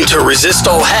Nashville, and to Resist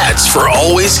All Hats for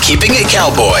always keeping it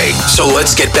cowboy. So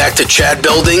let's get back to Chad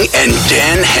Belding and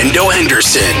Dan Hendo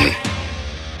Henderson.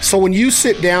 So when you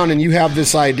sit down and you have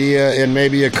this idea, and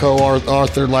maybe a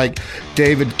co-author like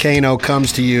David Kano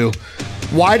comes to you,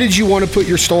 why did you want to put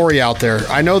your story out there?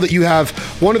 I know that you have,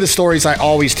 one of the stories I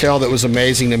always tell that was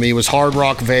amazing to me was Hard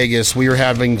Rock Vegas. We were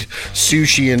having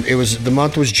sushi, and the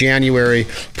month was January,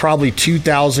 probably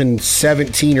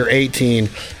 2017 or 18.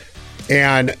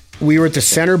 And we were at the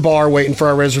center bar waiting for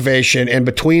our reservation. And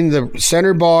between the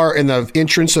center bar and the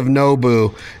entrance of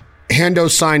Nobu, Hendo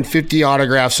signed 50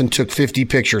 autographs and took 50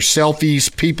 pictures,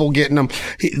 selfies, people getting them,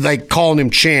 like calling him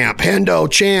champ,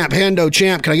 Hendo, champ, Hendo,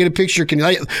 champ. Can I get a picture?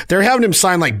 They're having him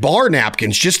sign like bar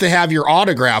napkins just to have your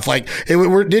autograph. Like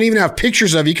didn't even have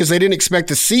pictures of you because they didn't expect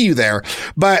to see you there.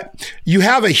 But you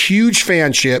have a huge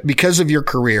fanship because of your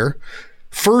career.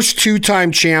 First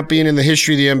two-time champion in the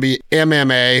history of the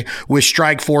MMA with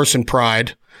Strikeforce and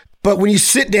Pride. But when you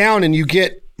sit down and you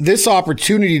get this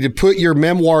opportunity to put your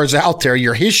memoirs out there,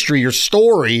 your history, your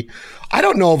story, I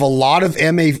don't know of a lot of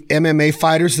MMA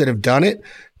fighters that have done it.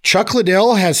 Chuck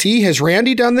Liddell, has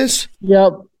Randy done this?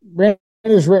 Yep.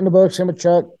 Randy's written a book, same with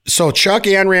Chuck. So Chuck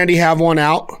and Randy have one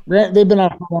out? They've been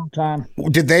out for a long time.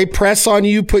 Did they press on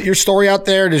you, put your story out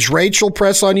there? Does Rachel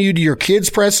press on you? Do your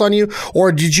kids press on you?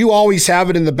 Or did you always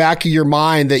have it in the back of your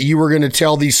mind that you were going to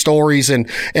tell these stories and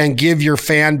give your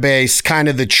fan base kind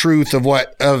of the truth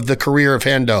of the career of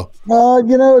Hendo?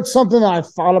 It's something that I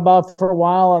thought about for a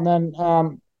while. And then,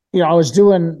 I was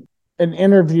doing an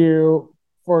interview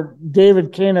for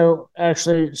David Kano,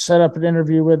 actually set up an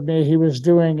interview with me. He was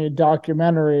doing a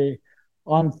documentary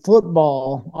on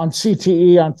football, on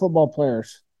CTE, on football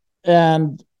players,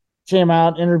 and came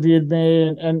out, interviewed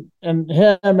me, and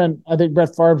him, and I think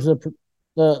Brett Favre's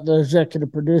the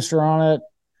executive producer on it.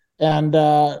 And,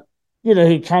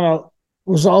 he kind of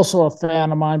was also a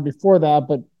fan of mine before that,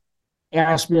 but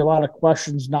asked me a lot of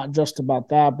questions, not just about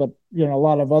that, but, a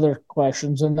lot of other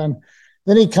questions. And then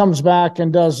he comes back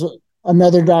and does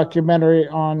another documentary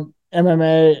on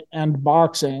MMA and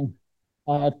boxing,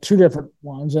 two different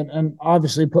ones, and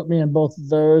obviously put me in both of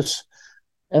those.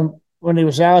 And when he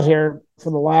was out here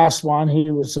for the last one, he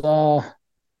was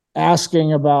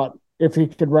asking about if he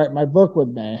could write my book with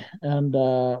me. And,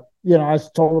 I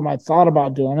told him I thought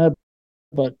about doing it,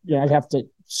 but, I'd have to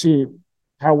see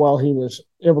how well he was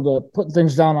able to put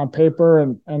things down on paper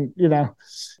and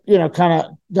kind of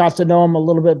got to know him a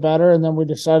little bit better. And then we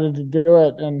decided to do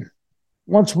it. And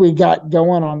once we got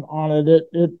going on it,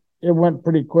 it went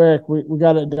pretty quick. We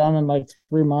got it done in like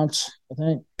 3 months, I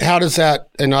think. How does that,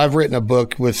 and I've written a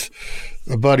book with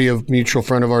a buddy of mutual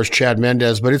friend of ours, Chad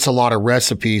Mendez, but it's a lot of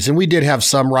recipes. And we did have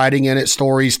some writing in it,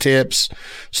 stories, tips,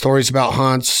 stories about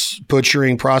hunts,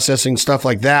 butchering, processing, stuff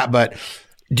like that. But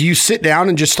do you sit down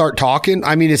and just start talking?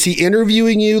 I mean, is he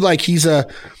interviewing you like he's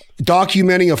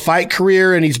documenting a fight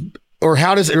career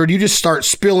or do you just start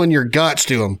spilling your guts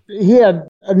to him? He had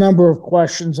a number of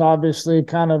questions, obviously,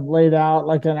 kind of laid out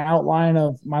like an outline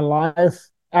of my life.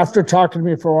 After talking to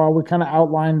me for a while, we kind of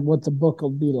outlined what the book will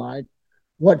be like,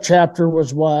 what chapter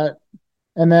was what.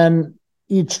 And then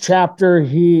each chapter,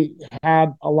 he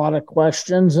had a lot of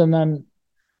questions. And then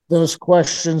those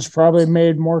questions probably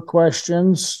made more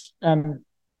questions. And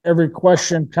every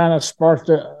question kind of sparked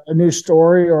a new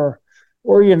story or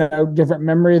different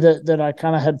memory that I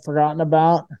kind of had forgotten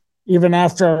about. Even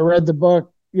after I read the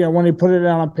book, when he put it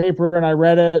down on paper and I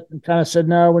read it and kind of said,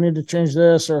 no, we need to change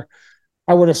this, or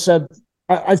I would have said,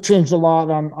 I've changed a lot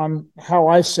on how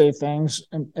I say things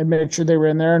and made sure they were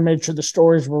in there and made sure the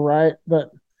stories were right.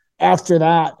 But after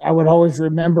that, I would always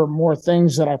remember more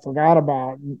things that I forgot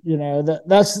about.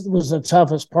 That was the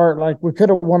toughest part. Like we could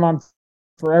have won on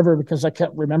forever because I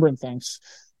kept remembering things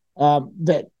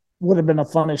that would have been a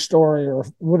funny story or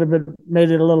would have been made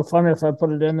it a little funnier if I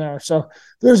put it in there. So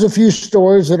there's a few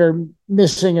stories that are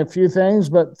missing a few things,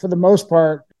 but for the most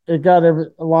part, it got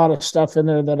a lot of stuff in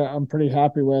there that I'm pretty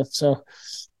happy with. So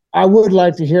I would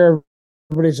like to hear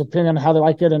everybody's opinion on how they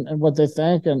like it and what they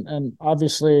think. And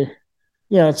obviously,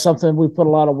 you know, it's something we put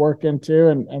a lot of work into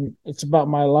and it's about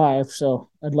my life. So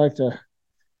I'd like to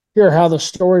hear how the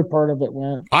story part of it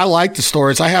went. I like the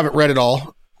stories. I haven't read it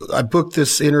all. I booked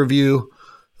this interview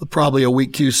probably a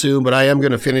week too soon, but I am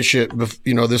going to finish it,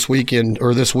 you know, this weekend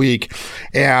or this week.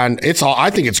 And I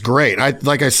think it's great.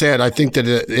 Like I said, I think that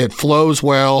it flows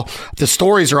well. The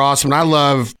stories are awesome. And I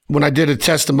love when I did a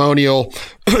testimonial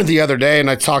the other day and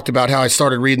I talked about how I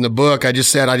started reading the book. I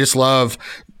just said, I just love,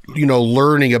 you know,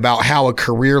 learning about how a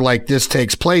career like this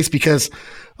takes place, because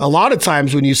a lot of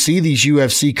times when you see these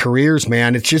UFC careers,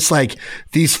 man, it's just like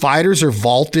these fighters are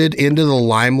vaulted into the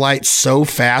limelight so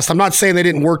fast. I'm not saying they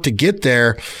didn't work to get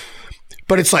there,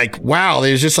 but it's like, wow,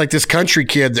 there's just like this country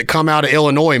kid that come out of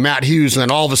Illinois, Matt Hughes, and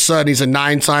then all of a sudden he's a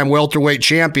 9-time welterweight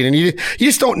champion. And you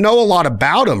just don't know a lot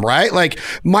about him, right? Like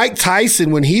Mike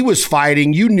Tyson, when he was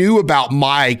fighting, you knew about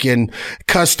Mike and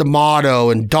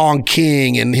Customato and Don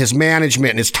King and his management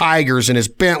and his Tigers and his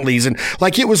Bentleys. And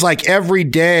like, it was like every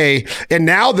day. And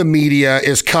now the media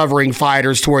is covering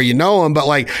fighters to where you know them. But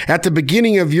like at the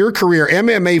beginning of your career,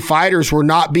 MMA fighters were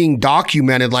not being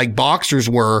documented like boxers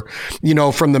were, you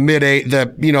know, from the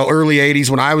early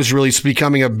 80s when I was really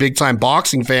becoming a big time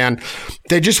boxing fan.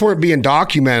 They just weren't being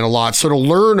documented a lot. So to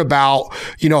learn about,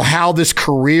 you know, how this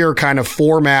career kind of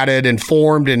formatted and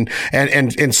formed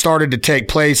and started to take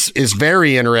place is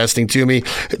very interesting to me.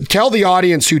 Tell the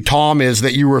audience who Tom is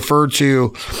that you referred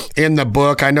to in the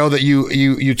book. I know that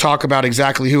you talk about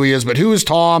exactly who he is, but who is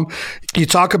Tom? You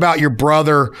talk about your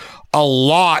brother a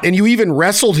lot, and you even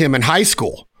wrestled him in high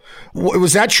school.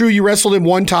 Was that true? You wrestled him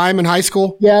one time in high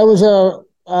school? Yeah, it was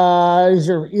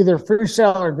either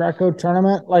freestyle or Greco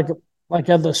tournament, like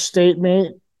at the state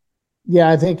meet. Yeah,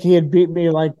 I think he had beat me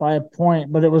like by a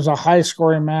point, but it was a high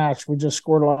scoring match. We just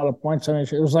scored a lot of points on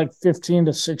it. It was like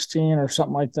 15-16 or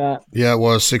something like that. Yeah, it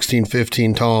was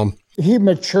 16-15, Tom. He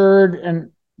matured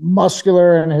and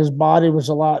muscular, and his body was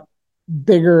a lot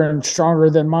bigger and stronger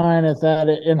than mine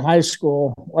in high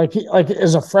school. Like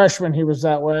as a freshman, he was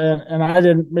that way. And I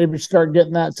didn't maybe start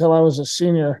getting that till I was a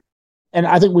senior. And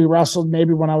I think we wrestled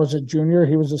maybe when I was a junior.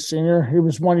 He was a senior. He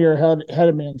was 1 year ahead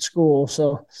of me in school.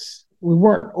 So we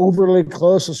weren't overly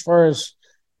close as far as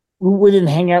we didn't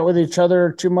hang out with each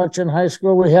other too much in high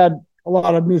school. We had a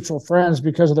lot of mutual friends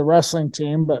because of the wrestling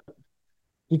team, but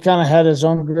he kind of had his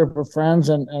own group of friends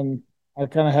and I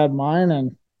kind of had mine,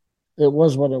 and it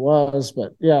was what it was.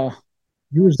 But yeah,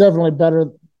 he was definitely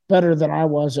better than I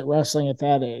was at wrestling at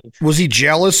that age. Was he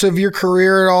jealous of your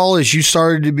career at all as you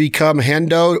started to become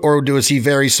Hendo, or was he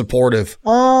very supportive?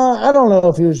 I don't know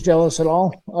if he was jealous at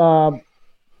all.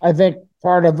 I think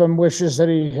part of him wishes that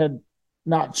he had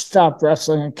not stopped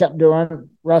wrestling and kept doing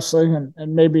wrestling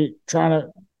and maybe trying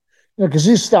to, because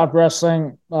he stopped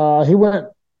wrestling. He went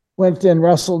and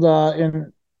wrestled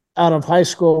out of high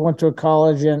school, went to a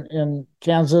college in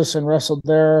Kansas and wrestled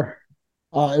there.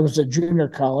 It was a junior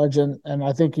college, and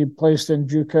I think he placed in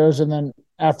JUCOs, and then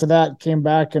after that came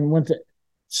back and went to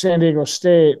San Diego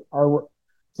State. Our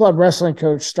club wrestling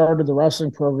coach started the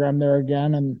wrestling program there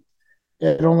again, and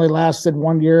it only lasted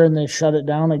 1 year, and they shut it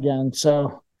down again.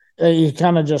 So he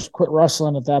kind of just quit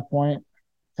wrestling at that point.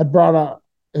 Had brought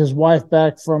his wife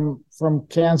back from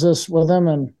Kansas with him,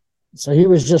 and so he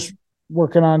was just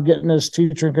working on getting his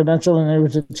teacher credential, and he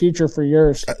was a teacher for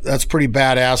years. That's pretty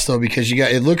badass, though, because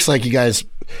it looks like you guys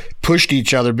pushed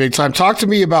each other big time. Talk to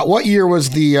me about what year was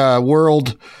the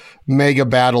World Mega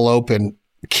Battle Open,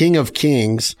 King of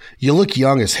Kings. You look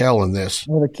young as hell in this.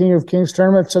 Well, the King of Kings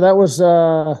tournament. So that was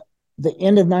the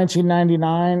end of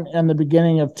 1999 and the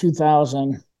beginning of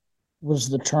 2000 was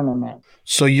the tournament.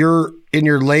 So you're in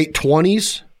your late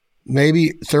 20s,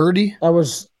 maybe 30? I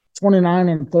was 29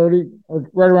 and 30, or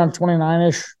right around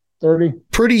 29-ish, 30.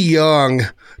 Pretty young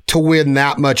to win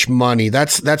that much money.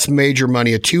 That's major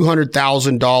money, a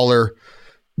 $200,000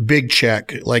 big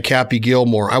check like Happy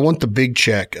Gilmore. I want the big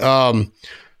check.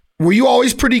 Were you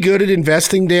always pretty good at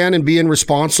investing, Dan, and being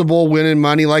responsible, winning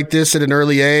money like this at an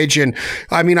early age? And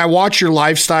I mean, I watch your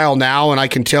lifestyle now, and I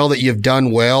can tell that you've done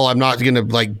well. I'm not going to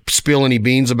like spill any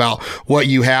beans about what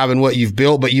you have and what you've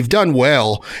built, but you've done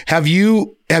well. Have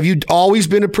you always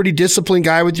been a pretty disciplined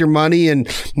guy with your money and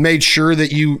made sure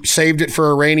that you saved it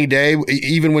for a rainy day,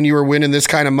 even when you were winning this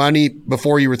kind of money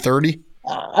before you were 30?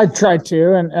 I tried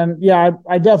to, and yeah,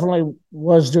 I definitely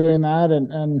was doing that,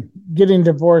 and getting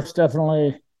divorced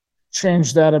definitely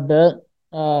changed that a bit.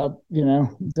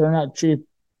 They're not cheap.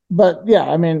 But yeah,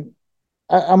 I mean,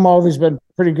 I'm always been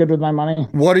pretty good with my money.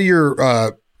 What are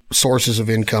your sources of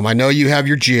income? I know you have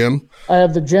your gym. I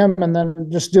have the gym, and then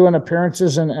just doing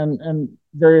appearances and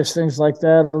various things like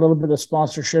that, a little bit of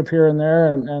sponsorship here and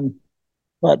there,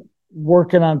 but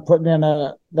working on putting in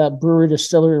that brewery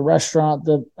distillery restaurant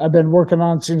that I've been working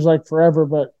on seems like forever,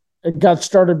 but it got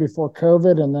started before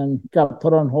COVID and then got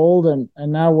put on hold, and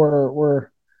now we're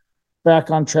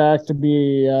back on track to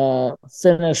be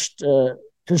finished.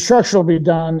 Construction will be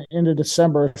done into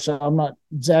December, so I'm not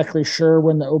exactly sure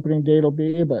when the opening date will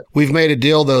be. But we've made a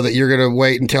deal though that you're going to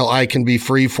wait until I can be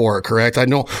free for it. Correct? I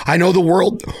know the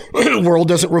world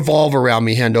doesn't revolve around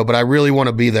me, Hendo, but I really want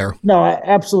to be there. No,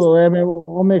 absolutely. I mean,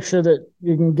 we'll make sure that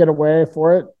you can get away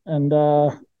for it, and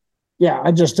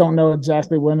I just don't know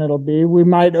exactly when it'll be. We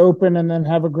might open and then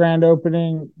have a grand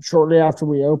opening shortly after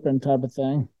we open, type of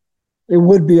thing. It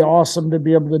would be awesome to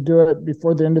be able to do it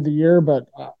before the end of the year, but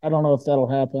I don't know if that'll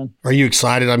happen. Are you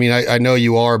excited? I mean, I know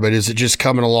you are, but is it just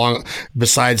coming along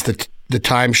besides the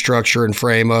time structure and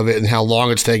frame of it and how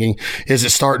long it's taking? Is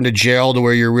it starting to gel to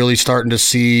where you're really starting to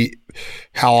see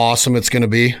how awesome it's going to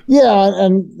be? Yeah,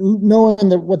 and knowing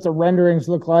what the renderings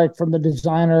look like from the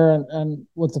designer and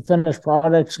what the finished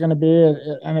product's going to be,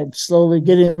 and it's slowly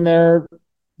getting there,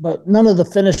 but none of the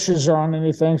finishes are on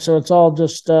anything, so it's all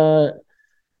just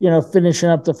finishing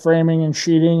up the framing and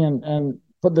sheeting and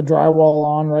put the drywall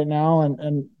on right now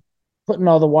and putting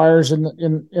all the wires in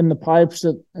the pipes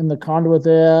that in the conduit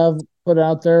they have put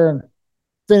out there, and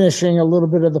finishing a little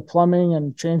bit of the plumbing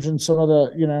and changing some of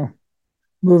the,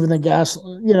 moving the gas,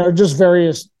 just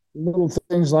various little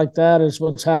things like that is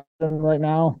what's happening right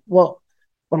now. Well,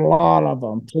 but a lot of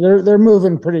them. So they're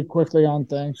moving pretty quickly on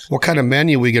things. What kind of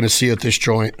menu are we going to see at this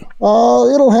joint?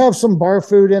 It'll have some bar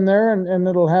food in there, and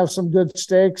it'll have some good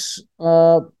steaks.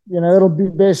 It'll be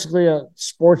basically a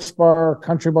sports bar,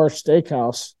 country bar,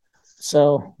 steakhouse.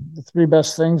 So the three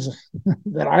best things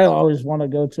that I always want to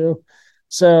go to.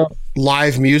 So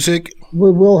live music.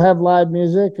 We will have live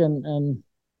music, and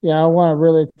I want to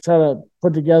really try to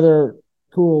put together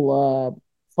cool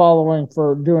following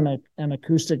for doing an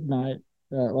acoustic night.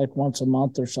 Like once a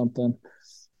month or something,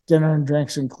 dinner and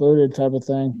drinks included type of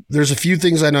thing. There's a few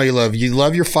things I know you love. You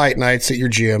love your fight nights at your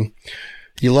gym.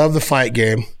 You love the fight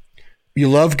game. You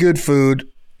love good food.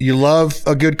 You love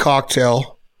a good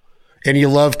cocktail. And you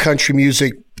love country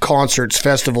music, concerts,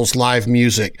 festivals, live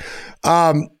music.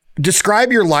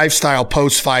 Describe your lifestyle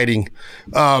post-fighting.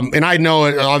 And I know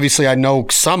it, obviously I know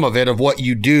some of it of what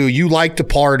you do. You like to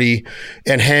party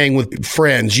and hang with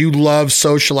friends. You love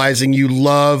socializing. You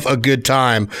love a good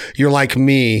time. You're like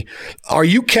me. Are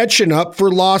you catching up for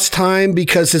lost time?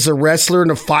 Because as a wrestler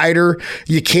and a fighter,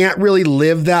 you can't really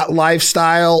live that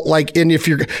lifestyle.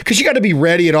 Because you got to be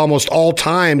ready at almost all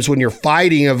times when you're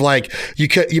fighting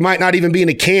you might not even be in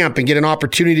a camp and get an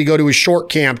opportunity to go to a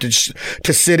short camp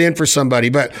to sit in for somebody.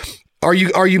 But are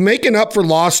you making up for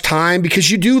lost time?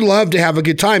 Because you do love to have a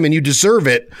good time and you deserve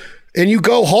it and you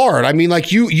go hard. I mean,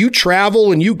 like you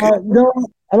travel and you. No,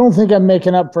 I don't think I'm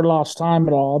making up for lost time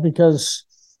at all, because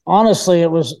honestly,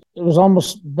 it was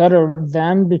almost better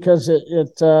then, because it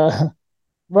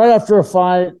right after a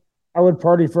fight, I would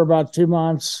party for about 2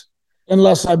 months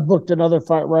unless I booked another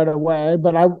fight right away.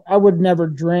 But I would never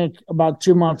drink about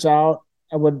 2 months out.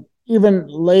 I would even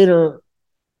later.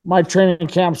 My training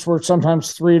camps were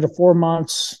sometimes 3 to 4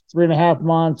 months, 3.5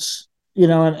 months,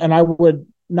 and I would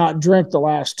not drink the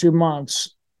last 2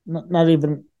 months, not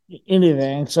even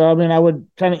anything. So, I mean, I would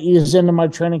kind of ease into my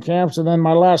training camps, and then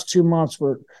my last 2 months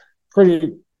were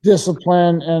pretty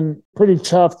disciplined and pretty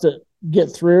tough to get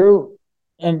through,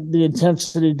 and the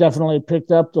intensity definitely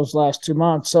picked up those last 2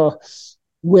 months. So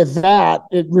with that,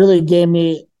 it really gave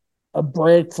me a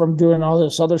break from doing all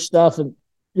this other stuff. And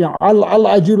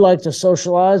I do like to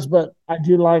socialize, but I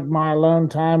do like my alone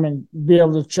time and be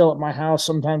able to chill at my house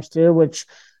sometimes too, which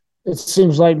it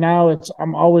seems like now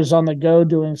I'm always on the go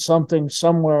doing something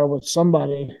somewhere with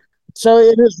somebody. So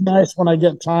it is nice when I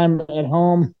get time at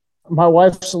home. My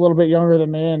wife's a little bit younger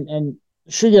than me, and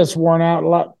she gets worn out a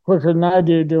lot quicker than I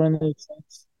do doing these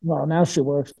things. Well, now she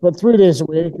works, but 3 days a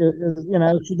week,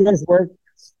 she does work.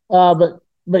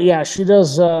 But yeah, she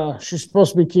does. She's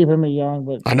supposed to be keeping me young,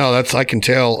 but I know I can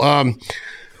tell.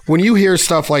 When you hear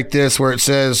stuff like this, where it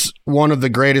says one of the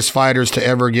greatest fighters to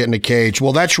ever get in a cage,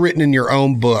 well, that's written in your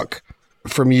own book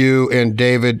from you and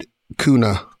David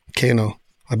Kano.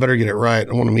 I better get it right.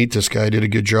 I want to meet this guy. He did a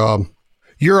good job.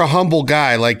 You're a humble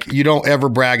guy. Like, you don't ever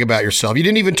brag about yourself. You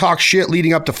didn't even talk shit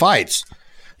leading up to fights.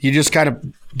 You just kind of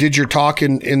did your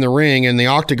talking in the ring, in the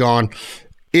octagon.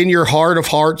 In your heart of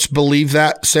hearts, believe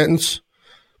that sentence?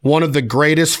 one of the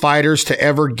greatest fighters to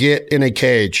ever get in a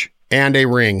cage and a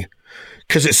ring?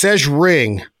 Because it says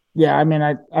ring. Yeah, I mean,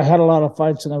 I had a lot of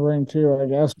fights in the ring too, I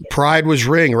guess. Pride was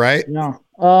ring, right? Yeah.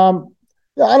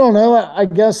 I don't know. I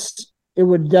guess it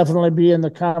would definitely be in the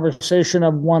conversation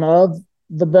of one of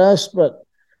the best, but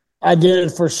I did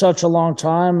it for such a long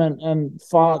time and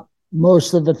fought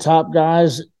most of the top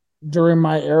guys during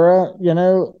my era.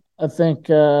 I think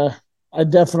I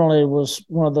definitely was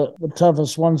one of the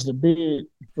toughest ones to beat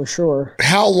for sure.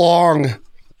 How long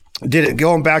did it,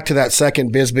 going back to that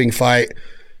second Bisbing fight,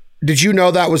 did you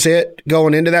know that was it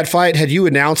going into that fight? Had you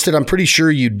announced it? I'm pretty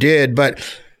sure you did, but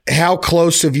how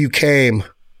close have you came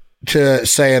to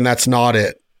saying that's not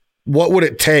it? What would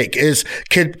it take?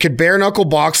 Could bare knuckle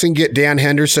boxing get Dan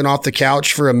Henderson off the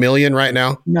couch for $1 million right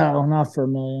now? No, not for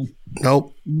 $1 million.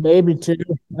 Nope. Maybe 2.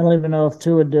 I don't even know if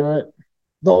 2 would do it.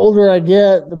 The older I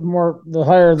get, the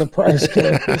higher the price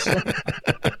goes.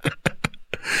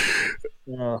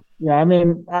 Yeah. I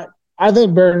mean, I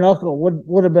think bare knuckle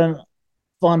would have been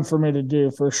fun for me to do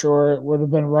for sure. It would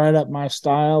have been right up my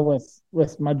style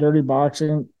with my dirty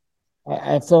boxing.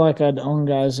 I feel like I'd own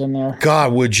guys in there.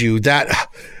 God, would you?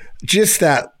 Just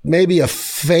that maybe a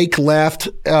fake left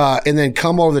and then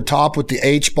come over the top with the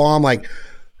H-bomb. Like,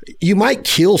 you might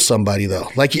kill somebody, though.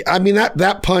 Like, I mean,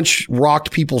 that punch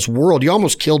rocked people's world. You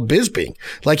almost killed Bisbing.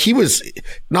 Like, he was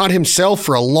not himself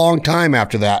for a long time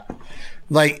after that.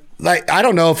 Like I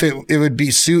don't know if it would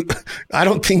be I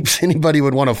don't think anybody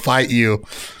would want to fight you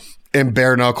in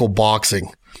bare knuckle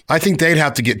boxing. I think they'd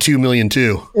have to get $2 million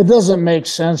too. It doesn't make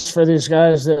sense for these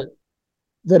guys that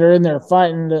are in there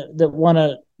fighting that want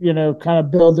to, kind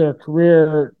of build their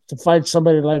career to fight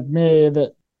somebody like me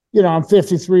that, I'm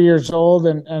 53 years old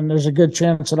and there's a good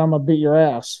chance that I'm going to beat your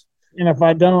ass. And if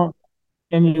I don't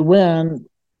and you win,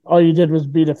 all you did was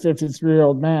beat a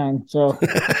 53-year-old man. So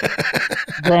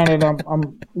granted, I'm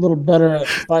a little better at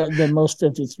fighting than most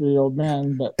 53-year-old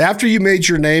men. But after you made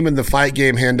your name in the fight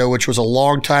game, Hendo, which was a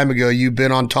long time ago, you've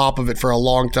been on top of it for a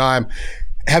long time.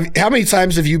 How many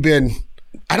times have you been,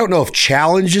 I don't know if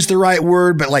challenge is the right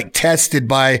word, but like tested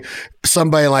by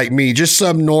somebody like me, just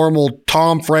some normal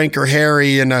Tom, Frank, or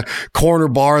Harry in a corner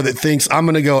bar that thinks I'm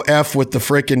going to go F with the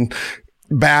frickin'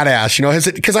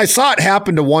 badass, because I saw it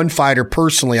happen to one fighter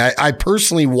personally. I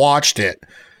personally watched it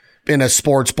in a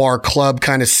sports bar club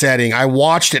kind of setting. I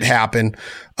watched it happen.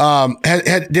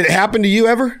 Did it happen to you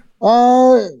ever?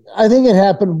 I think it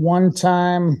happened one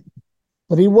time,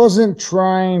 but he wasn't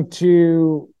trying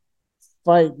to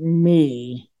fight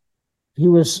me. He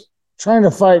was trying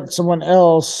to fight someone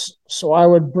else, so I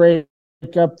would break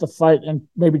up the fight and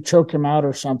maybe choke him out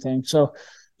or something. So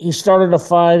he started a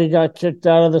fight. He got kicked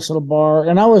out of this little bar,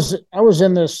 and I was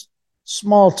in this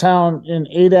small town in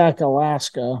Adak,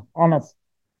 Alaska, on a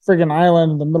friggin'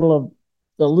 island in the middle of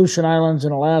the Aleutian Islands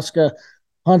in Alaska,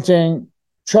 hunting.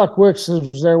 Chuck Wicks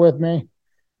was there with me,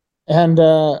 and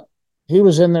he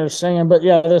was in there singing. But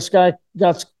yeah, this guy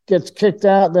gets kicked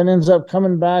out, then ends up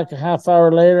coming back a half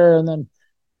hour later, and then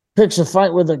picks a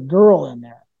fight with a girl in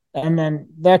there, and then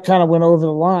that kind of went over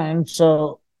the line.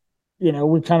 So,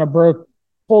 we kind of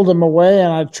pulled him away,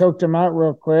 and I choked him out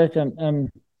real quick,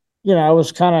 and I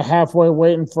was kind of halfway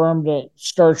waiting for him to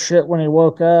start shit when he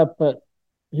woke up, but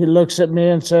he looks at me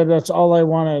and said, "That's all I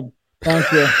wanted.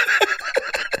 Thank you."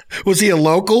 Was he a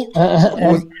local?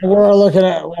 We're all looking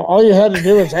at, well, all you had to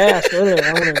do was ask earlier.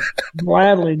 I would have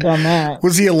gladly done that.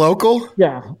 Was he a local?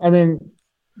 Yeah. I mean,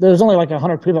 there's only like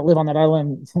 100 people that live on that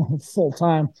island full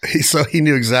time. So he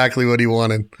knew exactly what he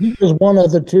wanted. He was one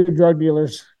of the 2 drug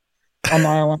dealers on the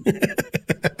island.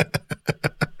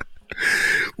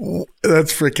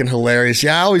 That's freaking hilarious.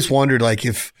 Yeah, I always wondered, like,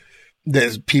 if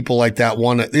there's people like that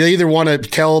they either want to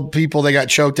tell people they got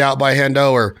choked out by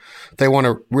Hendo, or they want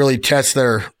to really test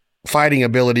their fighting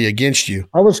ability against you.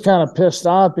 I was kind of pissed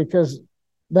off because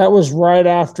that was right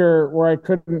after where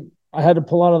I had to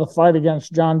pull out of the fight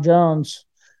against John Jones,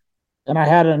 and I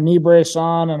had a knee brace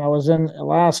on, and I was in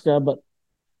Alaska,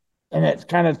 and it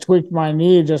kind of tweaked my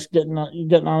knee just getting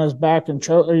on his back and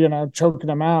choking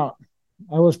him out.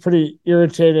 I was pretty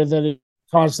irritated that he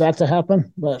caused that to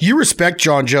happen. But you respect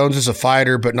John Jones as a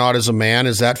fighter, but not as a man.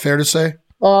 Is that fair to say?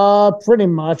 Pretty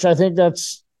much. I think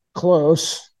that's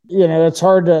close. It's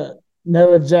hard to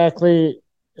know exactly,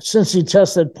 since he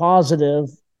tested positive,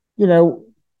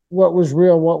 what was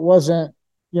real, what wasn't,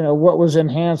 what was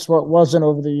enhanced, what wasn't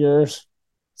over the years.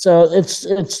 So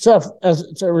it's tough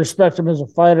to respect him as a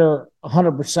fighter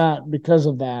 100% because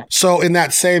of that. So in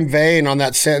that same vein, on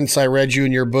that sentence I read you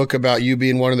in your book about you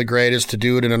being one of the greatest to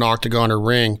do it in an octagon or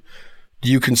ring, do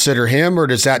you consider him, or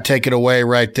does that take it away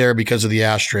right there because of the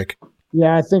asterisk?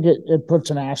 Yeah, I think it puts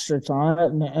an asterisk on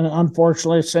it. And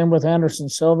unfortunately, same with Anderson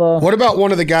Silva. What about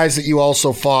one of the guys that you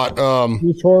also fought?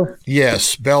 Vitor?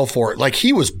 Yes, Belfort. Like,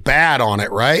 he was bad on it,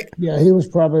 right? Yeah, he was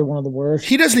probably one of the worst.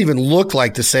 He doesn't even look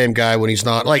like the same guy when he's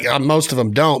not. Like, most of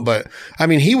them don't, but, I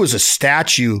mean, he was a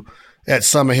statue at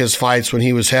some of his fights when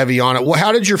he was heavy on it. Well,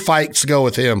 how did your fights go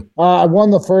with him? I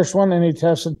won the first one, and he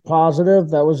tested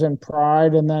positive. That was in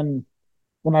Pride. And then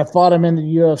when I fought him in the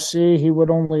UFC, he would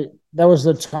only – that was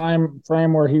the time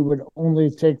frame where he would only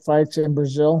take fights in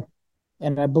Brazil.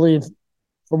 And I believe,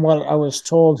 from what I was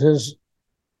told, his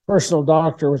personal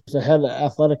doctor was the head of the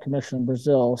athletic commission in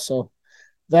Brazil. So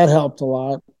that helped a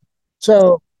lot.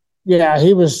 So, yeah,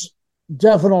 he was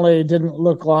definitely didn't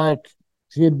look like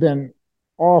he had been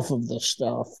off of this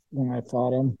stuff when I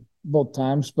fought him both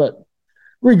times. But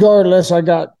regardless, I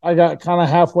got kind of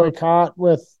halfway caught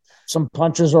with some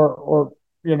punches or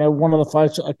one of the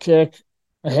fights,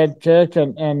 a head kick,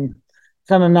 and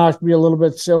kind of knocked me a little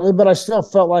bit silly, but I still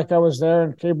felt like I was there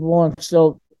and capable and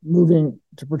still moving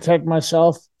to protect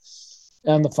myself.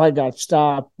 And the fight got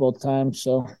stopped both times.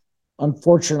 So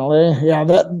unfortunately, yeah,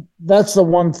 that's the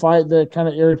one fight that kind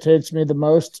of irritates me the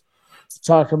most to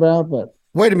talk about. But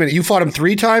wait a minute, you fought him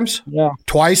 3 times? Yeah.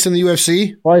 Twice in the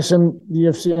UFC? Twice in the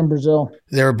UFC in Brazil.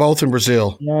 They were both in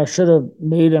Brazil. Yeah, I should have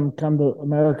made him come to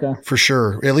America. For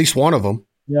sure. At least one of them.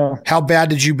 Yeah. How bad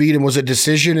did you beat him? Was it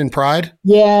decision in Pride?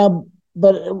 Yeah,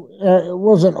 but it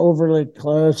wasn't overly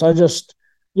close. I just,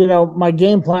 my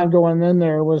game plan going in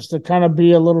there was to kind of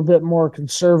be a little bit more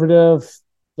conservative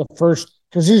the first,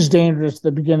 because he's dangerous at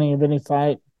the beginning of any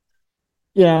fight.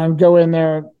 And go in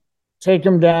there, take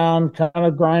him down, kind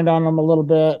of grind on him a little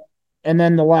bit, and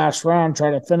then the last round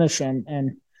try to finish him.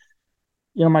 And,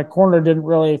 my corner didn't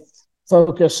really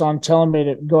focus on telling me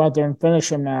to go out there and finish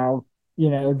him now.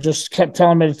 Just kept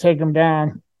telling me to take him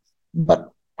down.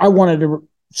 But I wanted to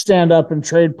stand up and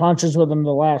trade punches with him the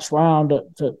last round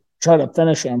to try to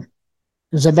finish him.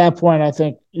 Because at that point, I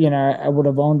think, I would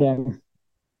have owned him.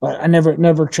 But I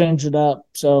never changed it up.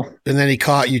 So. And then he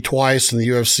caught you twice in the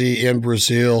UFC in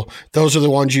Brazil. Those are the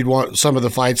ones you'd want, some of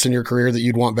the fights in your career that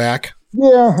you'd want back?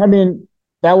 Yeah, I mean,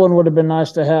 that one would have been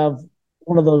nice to have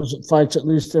one of those fights at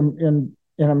least in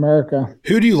America.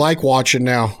 Who do you like watching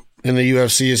now in the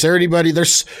UFC? Is there anybody?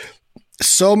 There's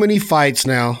so many fights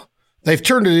now. They've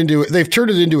turned it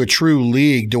into a true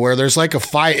league to where there's like a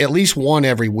fight, at least one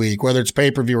every week, whether it's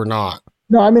pay-per-view or not.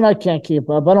 No, I mean, I can't keep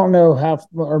up. I don't know half,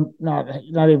 or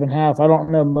not even half. I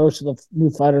don't know most of the new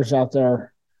fighters out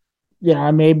there.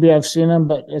 Maybe I've seen them,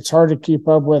 but it's hard to keep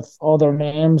up with all their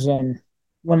names. And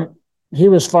when he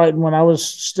was fighting, when I was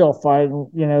still fighting,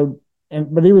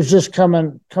 but he was just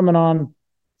coming on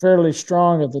fairly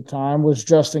strong at the time, was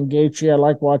Justin Gaethje. I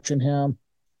like watching him.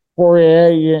 Poirier,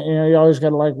 you always got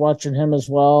to like watching him as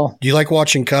well. Do you like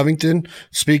watching Covington?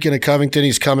 Speaking of Covington,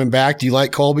 he's coming back. Do you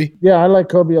like Colby? Yeah, I like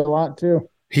Colby a lot too.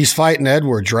 He's fighting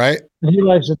Edwards, right? He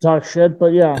likes to talk shit, but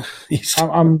yeah,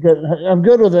 I'm good. I'm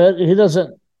good with it. He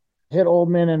doesn't hit old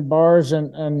men in bars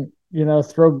and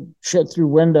throw shit through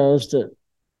windows.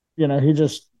 He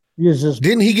just uses.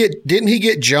 Didn't he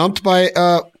get jumped by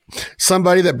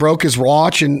somebody that broke his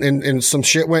watch and some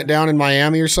shit went down in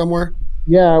Miami or somewhere?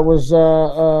 Yeah, it was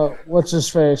what's his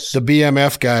face? The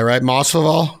BMF guy, right?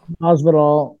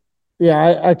 Masvidal.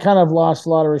 Yeah, I kind of lost a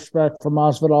lot of respect for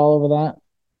Masvidal over that.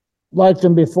 Liked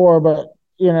him before, but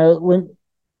when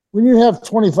you have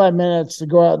 25 minutes to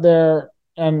go out there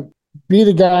and beat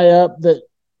a guy up that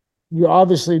you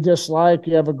obviously dislike,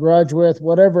 you have a grudge with,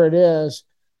 whatever it is,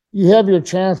 you have your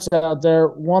chance out there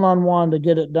one-on-one to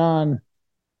get it done.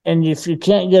 And if you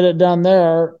can't get it done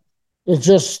there, it's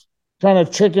just kind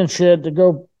of chicken shit to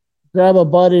go grab a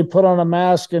buddy, put on a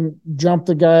mask, and jump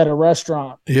the guy at a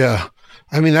restaurant. Yeah.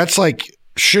 I mean, that's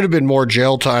should have been more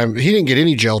jail time. He didn't get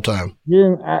any jail time.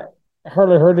 I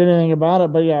hardly heard anything about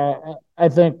it, but yeah, I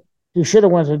think he should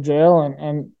have went to jail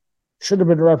and should have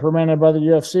been reprimanded by the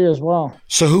UFC as well.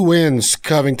 So who wins,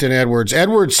 Covington Edwards?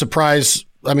 Edwards surprised.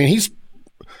 I mean, he's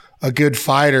a good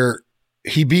fighter.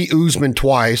 He beat Usman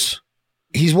twice.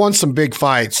 He's won some big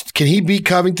fights. Can he beat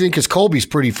Covington? Because Colby's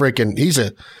pretty freaking.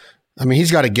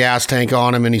 He's got a gas tank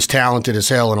on him, and he's talented as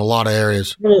hell in a lot of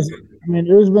areas.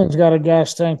 Usman's got a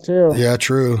gas tank too. Yeah,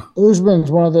 true. Usman's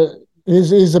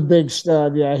he's a big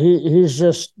stud. Yeah, he's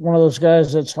just one of those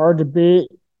guys that's hard to beat.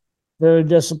 Very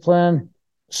disciplined.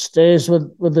 Stays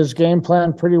with his game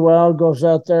plan pretty well. Goes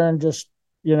out there and just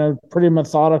pretty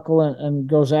methodical and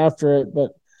goes after it.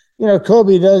 But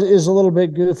Colby is a little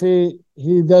bit goofy.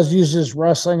 He does use his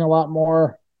wrestling a lot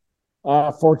more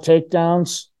for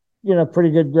takedowns,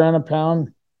 pretty good ground and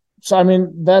pound. So,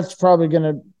 that's probably going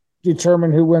to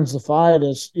determine who wins the fight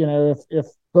is, if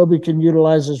Kobe can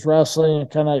utilize his wrestling and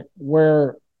kind of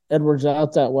wear Edwards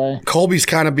out that way. Colby's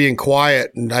kind of being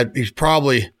quiet, and he's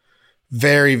probably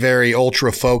very, very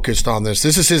ultra focused on this.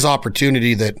 This is his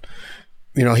opportunity that,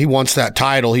 he wants that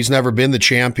title. He's never been the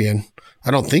champion.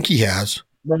 I don't think he has.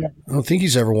 Right. I don't think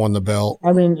he's ever won the belt.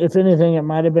 I mean, if anything, it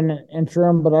might have been an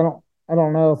interim, but I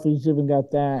don't know if he's even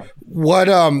got that. What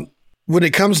when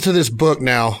it comes to this book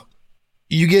now,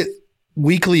 you get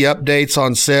weekly updates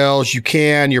on sales.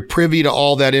 You're privy to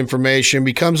all that information,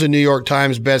 becomes a New York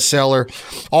Times bestseller,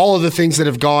 all of the things that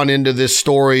have gone into this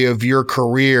story of your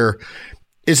career.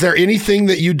 Is there anything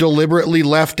that you deliberately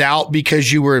left out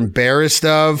because you were embarrassed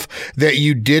of, that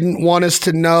you didn't want us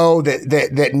to know,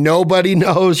 that nobody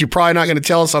knows? You're probably not going to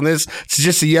tell us on this. It's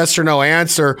just a yes or no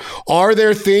answer. Are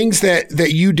there things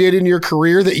that you did in your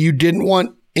career that you didn't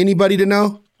want anybody to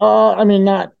know? I mean,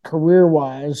 not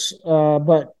career-wise,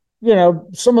 but,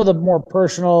 some of the more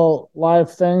personal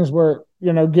life things where,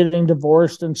 getting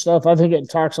divorced and stuff, I think it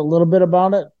talks a little bit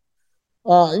about it,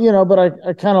 but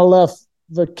I kind of left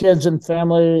the kids and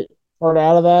family part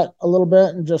out of that a little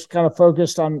bit and just kind of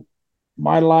focused on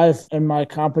my life and my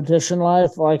competition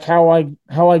life, like how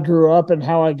I grew up and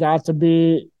how I got to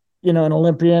be, an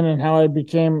Olympian, and how I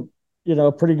became,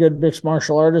 a pretty good mixed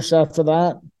martial artist after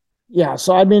that. Yeah.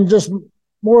 So, I mean, just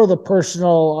more of the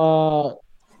personal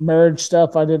marriage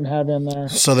stuff I didn't have in there.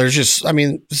 So there's just,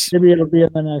 maybe it'll be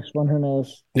in the next one. Who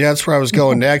knows? Yeah, that's where I was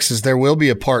going next, is there will be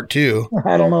a part 2.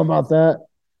 I don't know about that.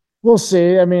 We'll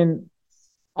see. I mean,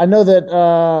 I know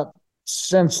that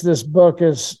since this book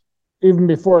is, even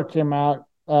before it came out,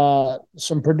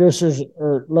 some producers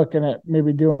are looking at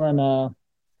maybe doing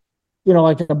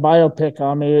like a biopic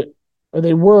on me, or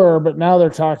they were, but now they're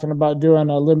talking about doing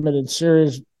a limited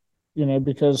series,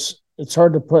 because it's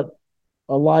hard to put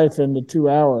a life into 2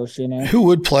 hours, Who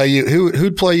would play you?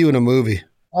 Who'd play you in a movie?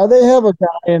 They have a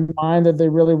guy in mind that they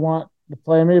really want to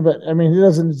play me, but I mean, he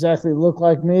doesn't exactly look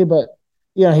like me, but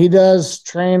he does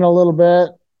train a little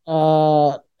bit.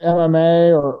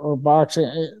 MMA or boxing,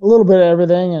 a little bit of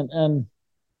everything, and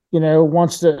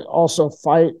wants to also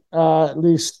fight at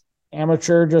least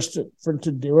amateur just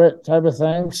to do it type of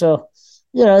thing. So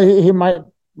he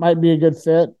might be a good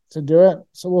fit to do it.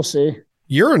 So we'll see.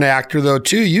 You're an actor though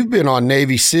too. You've been on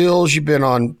Navy SEALs. You've been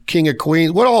on King of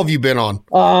Queens. What all have you been on?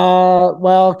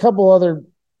 Well, a couple other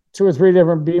 2 or 3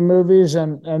 different B movies,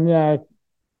 and yeah,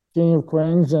 King of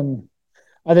Queens, and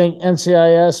I think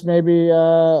NCIS, maybe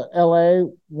LA,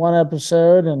 1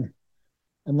 episode, and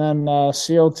then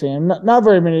SEAL team. Not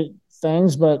very many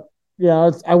things, but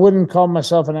I wouldn't call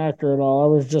myself an actor at all. I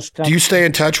was just kind of. Do you stay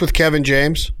in touch with Kevin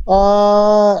James?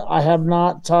 I have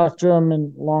not talked to him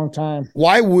in a long time.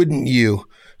 Why wouldn't you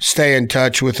stay in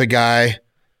touch with a guy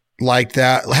like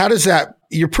that? How does that?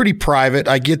 You're pretty private.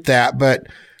 I get that, but.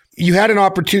 You had an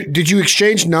opportunity. Did you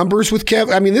exchange numbers with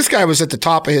Kevin? I mean, this guy was at the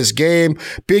top of his game,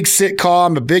 big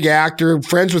sitcom, a big actor,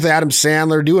 friends with Adam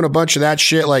Sandler, doing a bunch of that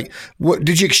shit. Like, what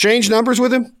did you exchange numbers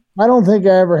with him? I don't think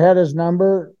I ever had his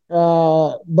number.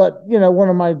 But, one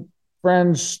of my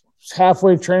friends,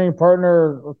 halfway training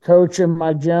partner or coach in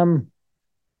my gym,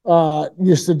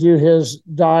 used to do his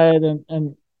diet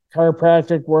and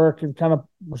chiropractic work, and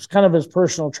was kind of his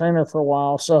personal trainer for a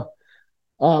while. So,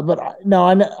 but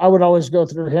I would always go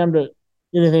through him to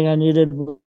anything I needed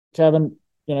with Kevin,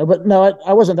 but no,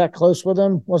 I wasn't that close with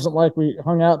him. Wasn't like we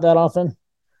hung out that often.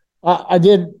 I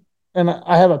did, and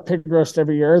I have a pig roast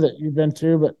every year that you've been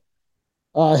to, but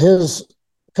a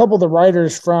couple of the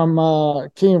writers from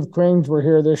King of Queens were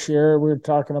here this year. We were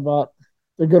talking about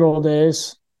the good old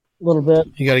days a little bit.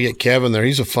 You got to get Kevin there.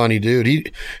 He's a funny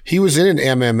dude. He was in an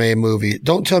MMA movie.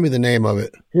 Don't tell me the name of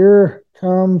it. Here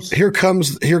comes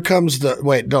the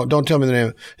wait, don't tell me the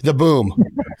name. The Boom.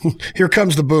 Here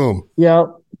Comes the Boom. Yeah.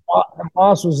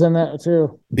 Boss was in that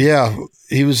too. Yeah.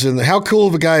 He was in how cool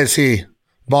of a guy is he?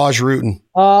 Baj Rutten.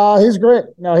 He's great.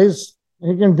 No,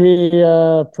 he can be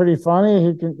pretty funny.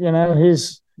 He can,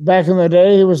 he's back in the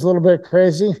day, he was a little bit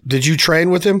crazy. Did you train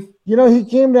with him? He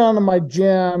came down to my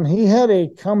gym. He had a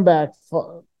comeback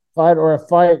fight or a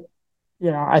fight.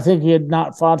 I think he had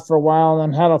not fought for a while,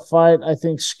 and then had a fight, I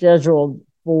think, scheduled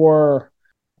for,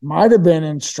 might have been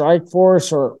in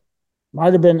Strikeforce or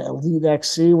might have been Elite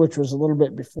XC, which was a little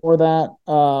bit before that,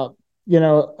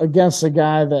 against a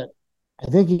guy that I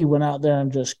think he went out there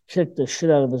and just kicked the shit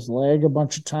out of his leg a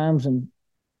bunch of times and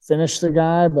finished the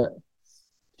guy. But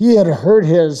he had hurt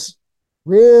his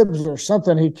ribs or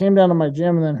something. He came down to my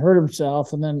gym and then hurt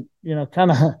himself, and then, kind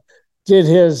of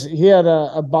he had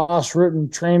a Boss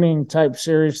Rutten training type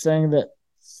series thing that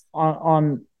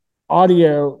on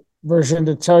audio version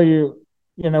to tell you,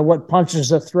 what punches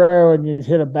to throw, and you'd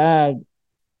hit a bag.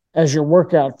 as your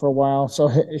workout for a while. So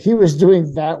he was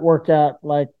doing that workout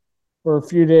like for a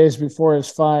few days before his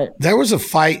fight. There was a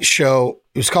fight show.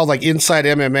 It was called like Inside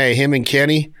MMA, him and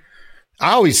Kenny.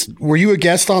 Were you a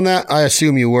guest on that? I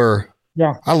assume you were.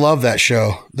 Yeah. I love that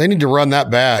show. They need to run that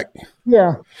back.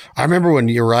 Yeah. I remember when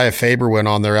Uriah Faber went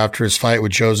on there after his fight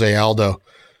with Jose Aldo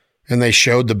and they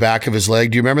showed the back of his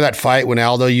leg. Do you remember that fight when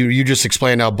Aldo, you just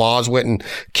explained how Boz went and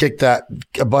kicked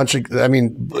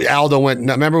Aldo went,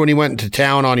 remember when he went into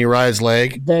town on Uriah's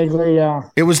leg? Vaguely, yeah.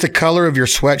 It was the color of your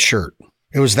sweatshirt.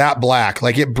 It was that black,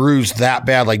 like it bruised that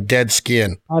bad, like dead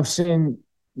skin. I've seen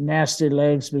nasty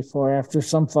legs before after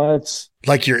some fights.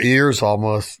 Like your ears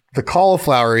almost. The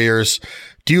cauliflower ears.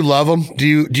 Do you love them?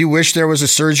 Do you wish there was a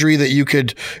surgery that you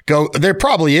could go? There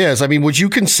probably is. I mean, would you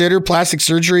consider plastic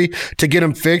surgery to get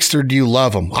them fixed, or do you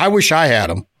love them? I wish I had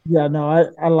them. Yeah,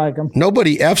 no, I like them.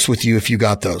 Nobody F's with you if you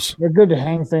got those. They're good to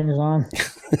hang things on.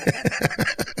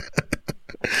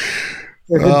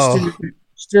 They're good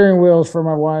steering wheels for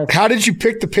my wife. How did you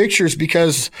pick the pictures?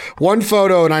 Because one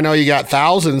photo, and I know you got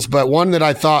thousands, but one that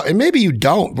I thought, and maybe you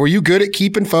don't. Were you good at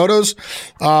keeping photos?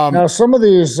 Now, some of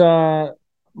these,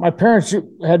 my parents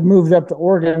had moved up to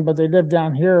Oregon, but they lived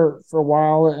down here for a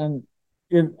while. And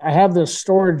I have this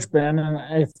storage bin, and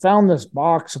I found this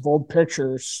box of old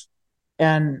pictures.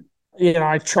 And,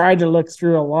 I tried to look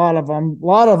through a lot of them. A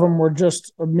lot of them were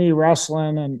just of me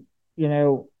wrestling and,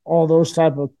 all those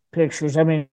type of pictures. I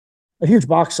mean, a huge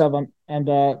box of them. And,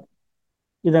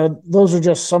 those are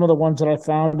just some of the ones that I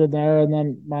found in there. And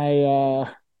then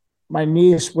my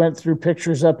niece went through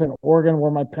pictures up in Oregon where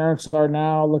my parents are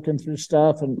now, looking through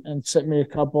stuff and sent me a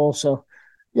couple. So,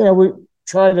 we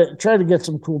try to get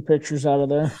some cool pictures out of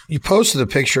there. You posted a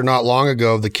picture not long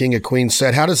ago of the King of Queens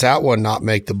set. How does that one not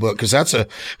make the book? Because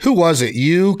who was it?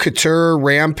 You, Couture,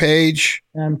 Rampage?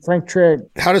 And Frank Trigg.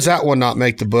 How does that one not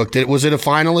make the book? Was it a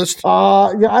finalist?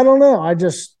 Yeah, I don't know. I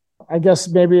guess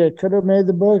maybe it could have made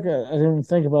the book. I didn't even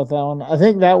think about that one. I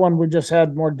think that one we just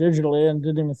had more digitally and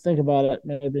didn't even think about it,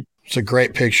 maybe. It's a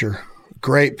great picture.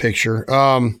 Great picture.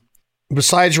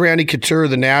 Besides Randy Couture,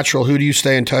 the Natural, who do you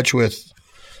stay in touch with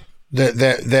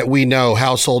that we know,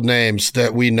 household names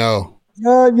that we know?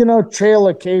 Chael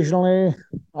occasionally.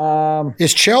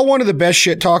 Is Chael one of the best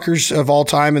shit talkers of all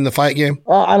time in the fight game?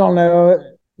 I don't know.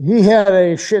 He had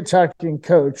a shit talking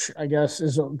coach, I guess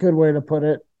is a good way to put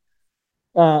it.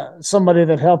 Somebody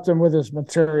that helped him with his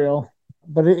material,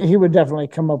 but he would definitely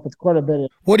come up with quite a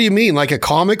bit. What do you mean? Like a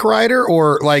comic writer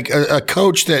or like a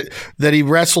coach that he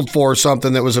wrestled for or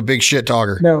something that was a big shit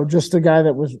talker? No, just the guy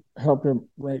that was helping him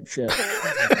write shit.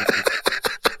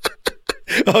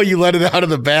 Oh, you let it out of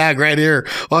the bag right here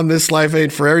on This Life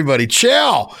Ain't For Everybody.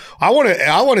 Chael, I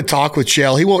want to talk with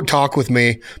Chael. He won't talk with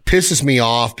me. Pisses me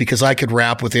off because I could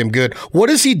rap with him good. What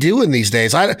is he doing these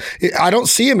days? I don't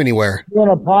see him anywhere. Doing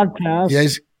a podcast.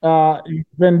 Yeah, he's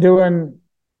been doing.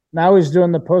 Now he's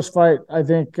doing the post-fight, I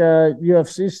think,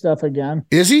 UFC stuff again.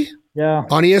 Is he? Yeah.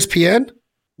 On ESPN?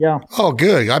 Yeah. Oh,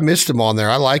 good. I missed him on there.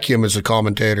 I like him as a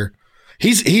commentator.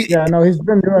 He's been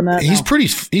doing that.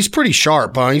 He's pretty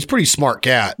sharp, huh? He's a pretty smart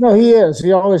cat. No, he is.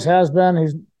 He always has been.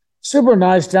 He's super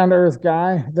nice, down to earth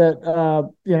guy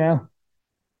that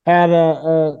had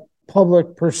a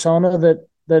public persona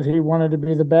that he wanted to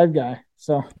be the bad guy.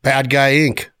 So Bad Guy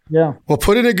Inc. Yeah. Well,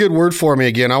 put in a good word for me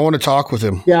again. I want to talk with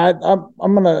him. Yeah,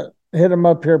 I'm gonna hit him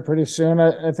up here pretty soon.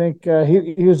 I think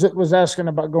he was asking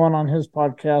about going on his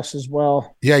podcast as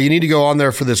well. Yeah, you need to go on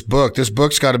there for this book. This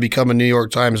book's got to become a New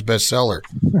York Times bestseller.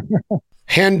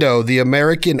 Hendo, the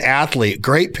American athlete.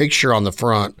 Great picture on the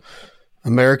front.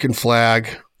 American flag.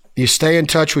 You stay in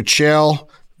touch with Chael.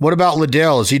 What about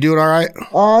Liddell? Is he doing all right?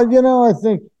 I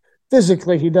think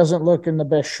physically he doesn't look in the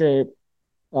best shape.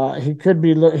 He could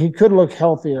look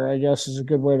healthier, I guess is a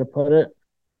good way to put it.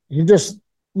 He just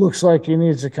looks like he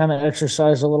needs to kind of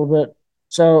exercise a little bit.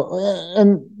 So,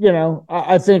 and,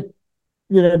 I think,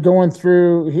 going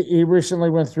through, he recently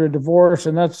went through a divorce,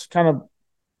 and that's kind of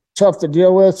tough to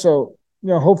deal with. So,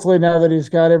 hopefully now that he's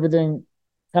got everything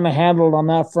kind of handled on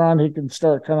that front, he can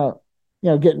start kind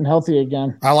of, getting healthy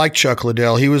again. I like Chuck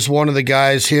Liddell. He was one of the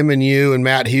guys, him and you and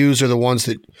Matt Hughes are the ones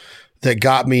that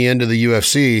got me into the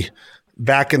UFC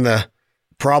back in the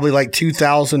probably like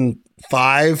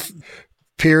 2005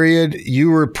 period.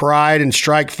 You were Pride and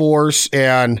Strikeforce,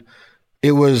 and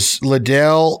it was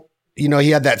Liddell. He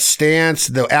had that stance,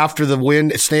 the after the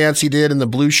wind stance he did in the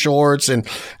blue shorts, and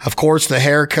of course the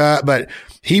haircut. But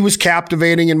he was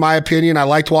captivating, in my opinion. I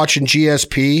liked watching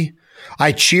GSP.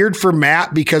 I cheered for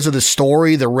Matt because of the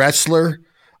story, the wrestler.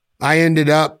 I ended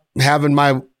up having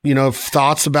my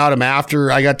thoughts about him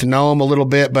after I got to know him a little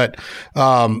bit, but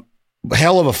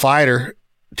hell of a fighter.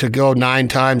 to go 9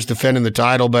 times defending the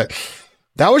title, but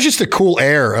that was just a cool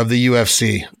air of the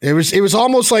UFC. It was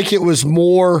almost like it was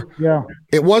more. Yeah.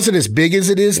 It wasn't as big as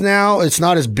it is now. It's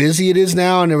not as busy it is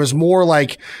now, and it was more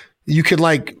like you could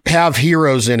like have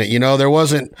heroes in it. You know,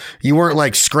 you weren't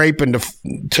like scraping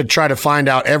to try to find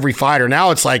out every fighter.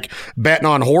 Now it's like betting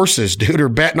on horses, dude, or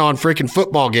betting on freaking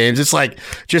football games. It's like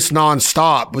just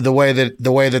nonstop with the way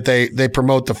that they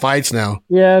promote the fights now.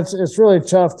 Yeah, it's really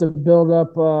tough to build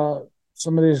up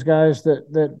some of these guys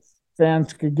that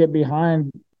fans could get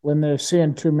behind when they're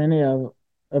seeing too many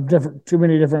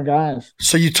different guys.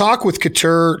 So you talk with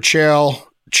Couture, Chael,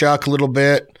 Chuck a little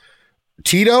bit.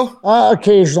 Tito?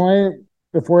 Occasionally,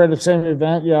 if we're at the same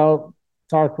event, yeah, I'll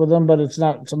talk with them, but it's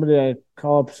not somebody I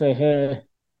call up and say, hey,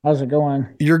 how's it going?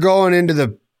 You're going into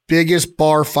the biggest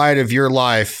bar fight of your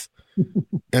life,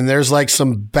 and there's like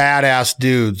some badass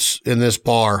dudes in this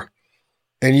bar,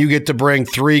 and you get to bring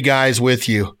 3 guys with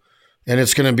you, and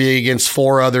it's going to be against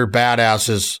 4 other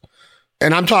badasses.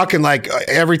 And I'm talking like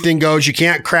everything goes. You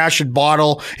can't crash a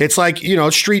bottle. It's like, you know,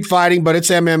 street fighting, but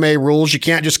it's MMA rules. You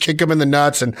can't just kick them in the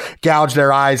nuts and gouge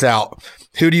their eyes out.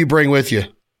 Who do you bring with you?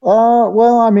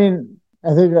 Well, I mean,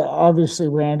 I think obviously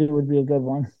Randy would be a good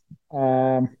one.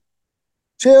 Chael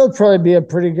would probably be a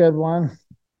pretty good one.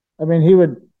 I mean, he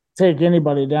would take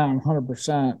anybody down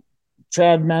 100%.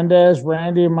 Chad Mendez,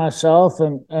 Randy, myself,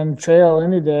 and Chael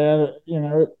any day, you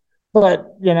know. But,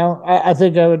 you know, I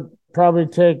think I would probably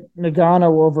take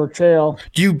Nagano over Chael.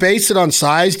 Do you base it on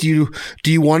size? Do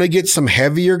you want to get some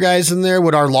heavier guys in there?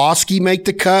 Would Arlovsky make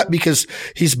the cut because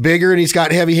he's bigger and he's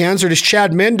got heavy hands? Or does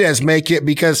Chad Mendez make it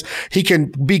because he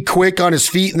can be quick on his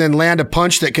feet and then land a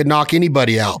punch that could knock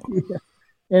anybody out? Yeah.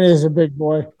 And he's a big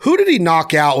boy. Who did he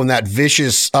knock out when that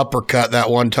vicious uppercut that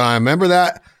one time? Remember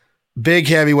that big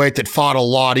heavyweight that fought a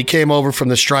lot? He came over from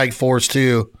the Strikeforce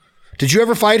too. Did you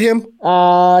ever fight him?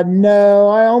 No,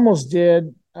 I almost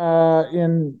did.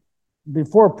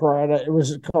 Before Pride, it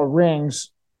was called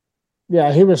Rings.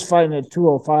 Yeah, he was fighting at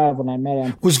 205 when I met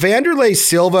him. Was Vanderlei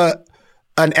Silva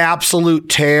an absolute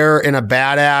tear and a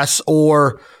badass,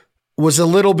 or was a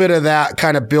little bit of that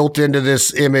kind of built into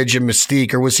this image and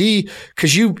mystique? Or was he,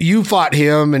 because you fought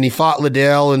him and he fought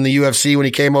Liddell in the UFC when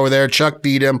he came over there, Chuck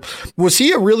beat him. Was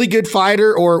he a really good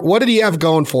fighter, or what did he have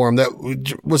going for him?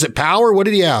 Was it power? What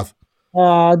did he have?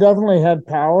 Definitely had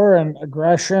power and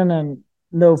aggression and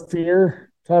no fear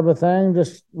type of thing,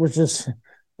 which is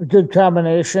a good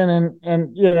combination.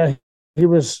 And you know, he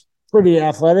was pretty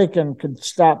athletic and could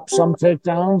stop some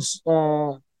takedowns.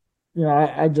 You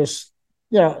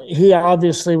know, he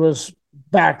obviously was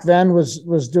back then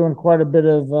was doing quite a bit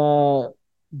of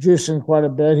juicing quite a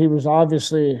bit. He was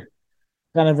obviously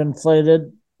kind of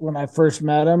inflated when I first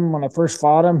met him. When I first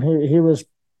fought him, he was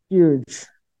huge.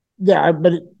 Yeah,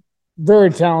 but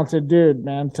very talented dude,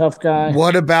 man. Tough guy.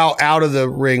 What about out of the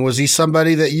ring? Was he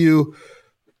somebody that you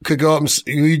could go up and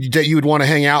that you would want to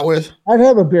hang out with? I'd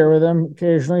have a beer with him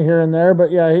occasionally here and there,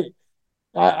 but yeah,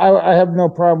 I have no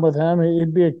problem with him.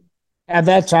 He'd be at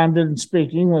that time didn't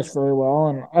speak English very well,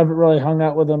 and I haven't really hung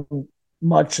out with him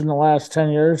much in the last 10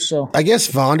 years. So I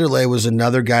guess Vanderlei was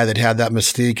another guy that had that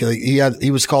mystique.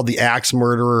 He was called the Axe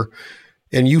Murderer,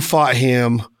 and you fought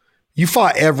him. You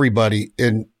fought everybody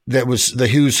in. That was the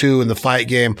who's who in the fight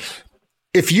game.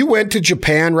 If you went to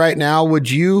Japan right now, would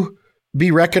you be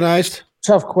recognized?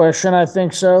 Tough question. I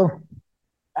think so.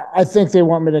 I think they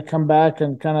want me to come back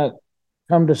and kind of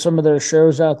come to some of their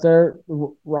shows out there.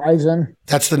 Ryzen.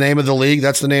 That's the name of the league.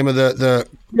 That's the name of the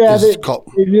yeah.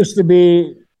 It used to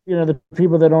be, you know, the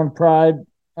people that owned Pride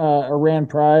or ran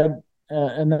Pride,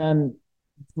 and then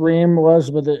Dream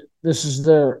was, but this is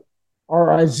their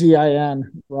RIZIN,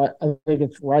 right? I think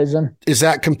it's Ryzen. Is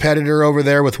that competitor over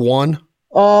there with one?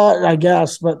 I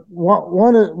guess, but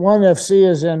one FC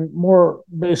is more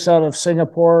based out of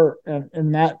Singapore and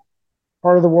in that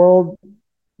part of the world.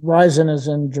 Ryzen is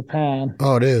in Japan.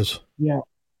 Oh, it is. Yeah,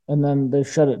 and then they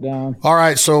shut it down. All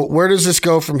right, so where does this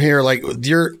go from here? Like,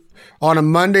 you're on a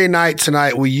Monday night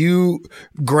tonight, will you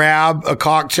grab a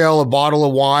cocktail, a bottle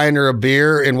of wine, or a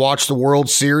beer and watch the World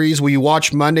Series? Will you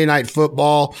watch Monday Night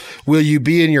Football? Will you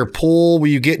be in your pool? Will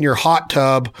you get in your hot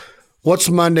tub? What's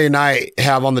Monday night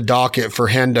have on the docket for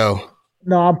Hendo?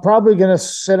 No, I'm probably going to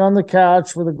sit on the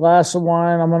couch with a glass of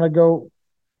wine. I'm going to go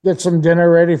get some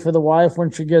dinner ready for the wife when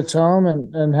she gets home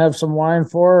and have some wine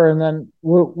for her. And then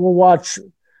we'll watch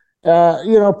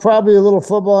probably a little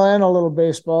football and a little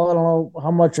baseball. I don't know how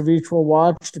much of each we'll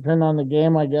watch, depending on the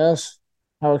game, I guess,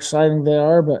 how exciting they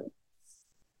are. But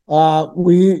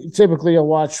We typically will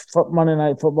watch Monday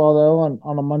Night Football, though,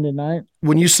 on a Monday night.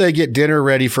 When you say get dinner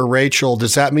ready for Rachel,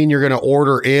 does that mean you're going to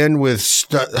order in with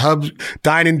Hub,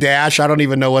 Dine and Dash? I don't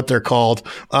even know what they're called.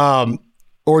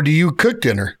 Or do you cook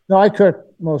dinner? No, I cook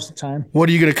most of the time. What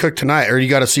are you going to cook tonight? Or you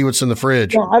got to see what's in the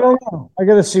fridge? No, I don't know. I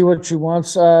got to see what she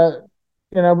wants. But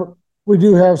we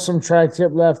do have some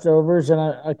tri-tip leftovers, and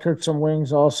I cooked some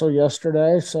wings also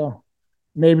yesterday, so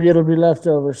maybe it'll be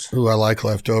leftovers. Ooh, I like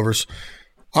leftovers.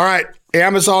 All right.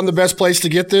 Amazon, the best place to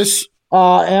get this?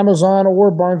 Amazon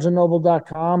or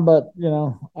BarnesandNoble.com, but,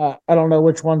 I don't know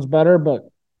which one's better, but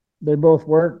they both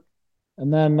work.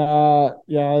 And then,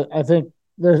 I think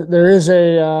there is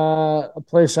a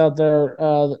place out there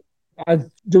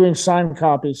I'm doing signed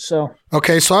copies. So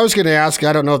okay, so I was going to ask,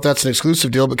 I don't know if that's an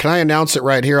exclusive deal, but can I announce it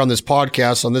right here on this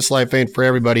podcast on This Life Ain't For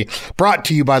Everybody, brought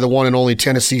to you by the one and only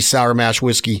Tennessee Sour Mash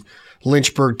Whiskey,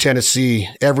 Lynchburg, Tennessee.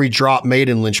 Every drop made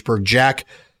in Lynchburg. Jack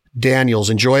Daniels.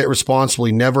 Enjoy it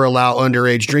responsibly. Never allow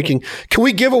underage drinking. Can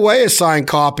we give away a signed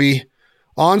copy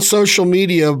on social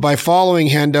media by following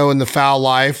Hendo and the Foul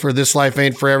Life, or This Life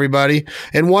Ain't For Everybody?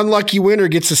 And one lucky winner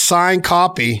gets a signed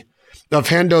copy of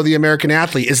Hendo, the American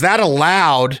Athlete. Is that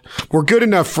allowed? We're good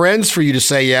enough friends for you to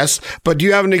say yes, but do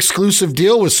you have an exclusive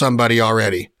deal with somebody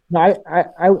already? No,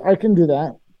 I can do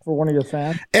that for one of your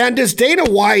fans. And does Dana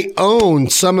White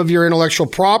own some of your intellectual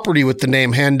property with the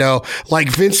name Hendo, like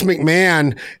Vince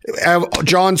McMahon,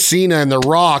 John Cena, and The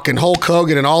Rock, and Hulk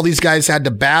Hogan, and all these guys had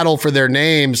to battle for their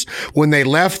names when they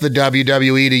left the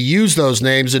WWE to use those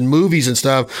names in movies and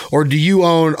stuff? Or do you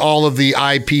own all of the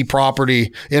IP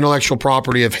property, intellectual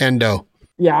property of Hendo?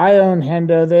 Yeah, I own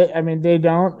Hendo. They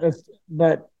don't,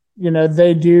 but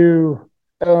they do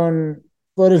own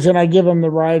footage, and I give them the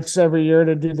rights every year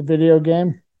to do the video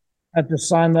game. I have to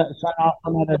sign off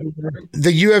on that every year.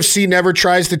 The UFC never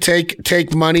tries to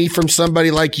take money from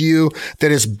somebody like you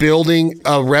that is building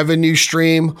a revenue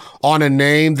stream on a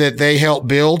name that they help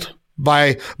build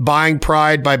by buying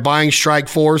Pride, by buying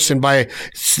Strikeforce, and by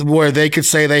where they could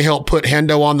say they helped put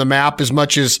Hendo on the map as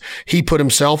much as he put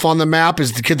himself on the map.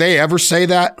 Could they ever say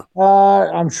that?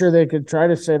 I'm sure they could try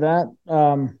to say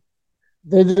that.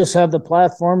 They just have the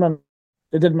platform, and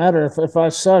it didn't matter. If I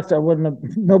sucked,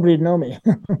 nobody'd know me.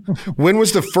 When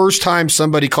was the first time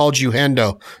somebody called you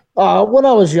Hendo? When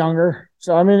I was younger.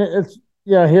 So, it's,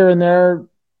 here and there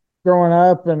growing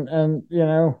up, and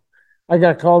I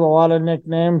got called a lot of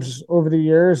nicknames over the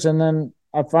years, and then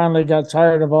I finally got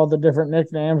tired of all the different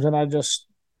nicknames, and I just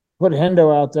put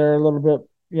Hendo out there a little bit,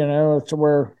 to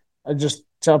where I just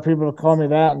tell people to call me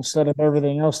that instead of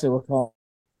everything else they were called.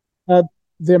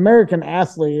 The American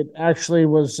Athlete actually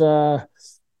was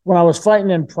when I was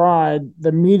fighting in Pride,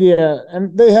 the media,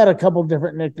 and they had a couple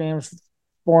different nicknames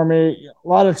for me. A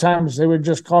lot of times they would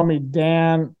just call me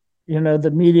Dan,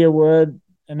 the media would,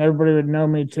 and everybody would know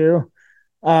me too.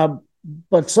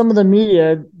 But some of the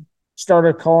media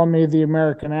started calling me the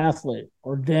American Athlete,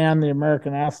 or Dan, the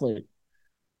American Athlete.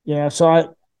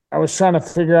 So I was trying to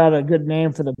figure out a good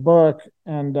name for the book,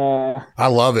 and I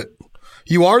love it.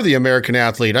 You are the American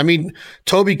Athlete.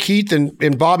 Toby Keith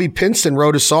and Bobby Pinson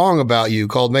wrote a song about you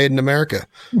called Made in America.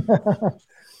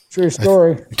 True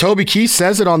story. Toby Keith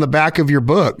says it on the back of your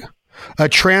book. A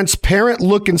transparent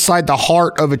look inside the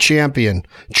heart of a champion,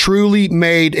 truly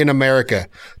made in America.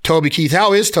 Toby Keith.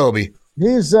 How is Toby?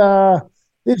 He's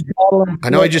battling. I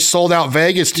know he just sold out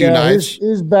Vegas two nights.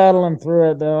 He's battling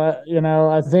through it, though.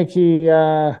 I think he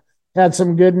had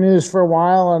some good news for a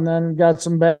while and then got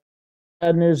some bad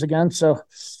news again. So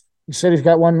he said he's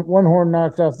got one horn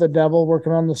knocked off the devil,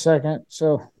 working on the second.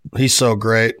 So he's so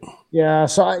great. Yeah.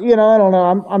 So I don't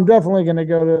know. I'm definitely going to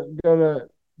go to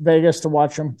Vegas to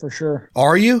watch him for sure.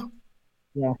 Are you?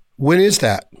 Yeah. When is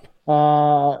that?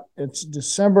 It's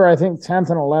December, I think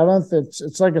 10th and 11th.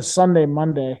 It's like a Sunday,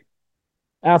 Monday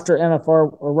after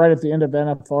NFR, or right at the end of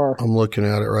NFR. I'm looking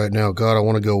at it right now. God, I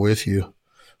want to go with you.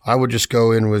 I would just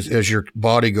go in as your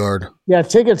bodyguard. Yeah,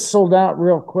 tickets sold out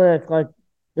real quick. Like,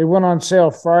 they went on sale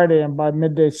Friday, and by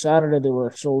midday Saturday they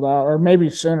were sold out, or maybe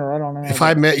sooner. I don't know. If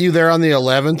I met you there on the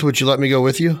 11th, would you let me go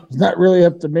with you? It's not really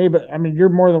up to me, but you're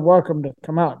more than welcome to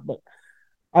come out. But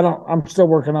I'm still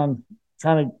working on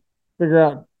trying to figure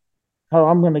out how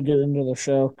I'm going to get into the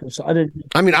show, because I didn't.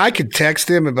 I could text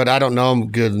him, but I don't know him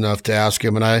good enough to ask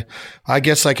him. And I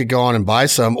guess I could go on and buy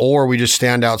some, or we just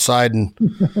stand outside and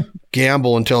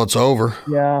gamble until it's over.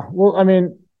 Yeah. Well,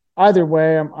 either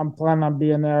way, I'm planning on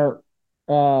being there.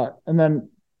 And then,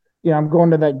 I'm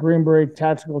going to that Greenberry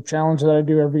Tactical Challenge that I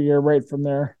do every year right from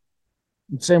there.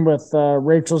 Same with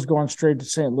Rachel's going straight to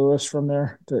St. Louis from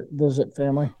there to visit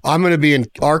family. I'm going to be in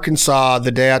Arkansas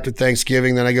the day after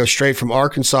Thanksgiving. Then I go straight from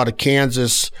Arkansas to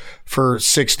Kansas for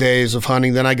 6 days of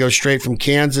hunting. Then I go straight from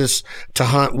Kansas to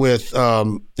hunt with,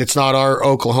 it's not our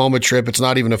Oklahoma trip. It's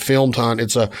not even a filmed hunt.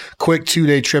 It's a quick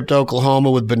 2-day trip to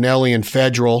Oklahoma with Benelli and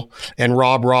Federal and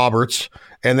Rob Roberts.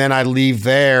 And then I leave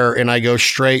there and I go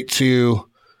straight to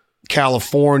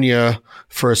California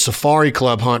for a safari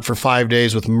club hunt for 5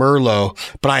 days with Merlot,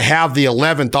 but I have the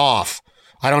 11th off.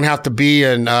 I don't have to be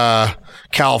in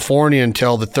California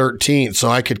until the 13th, so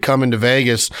I could come into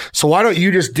Vegas. So why don't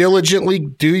you just diligently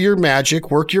do your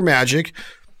magic, work your magic,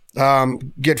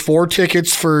 get 4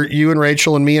 tickets for you and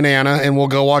Rachel and me and Anna, and we'll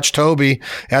go watch Toby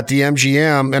at the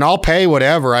MGM, and I'll pay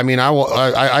whatever. I mean, I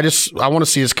want to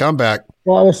see his comeback.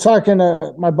 Well, I was talking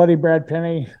to my buddy Brad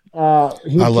Penny. I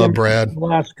love Brad. The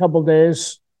last couple of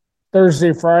days,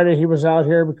 Thursday, Friday, he was out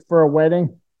here for a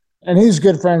wedding, and he's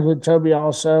good friends with Toby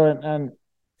also. And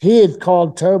he had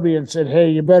called Toby and said, "Hey,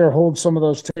 you better hold some of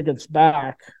those tickets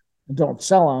back and don't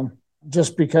sell them,"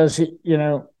 just because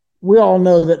we all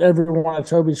know that every one of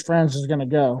Toby's friends is going to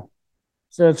go.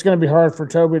 So it's going to be hard for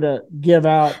Toby to give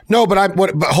out. No, but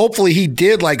hopefully he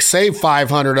did save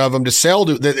 500 of them to sell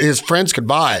that his friends could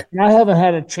buy. And I haven't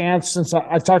had a chance since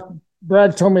I talked.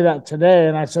 Brad told me that today,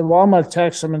 and I said, "Well, I'm going to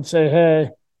text him and say, hey,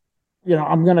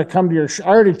 I'm going to come to your show." I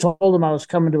already told him I was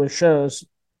coming to his shows,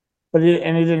 but he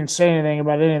didn't say anything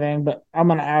about anything. But I'm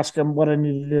going to ask him what I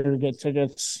need to do to get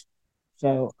tickets.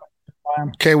 So.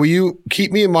 Okay, will you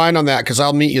keep me in mind on that, because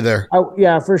I'll meet you there.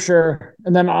 Yeah, for sure.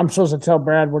 And then I'm supposed to tell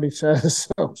Brad what he says,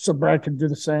 so Brad can do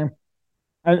the same.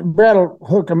 And Brad will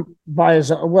hook him by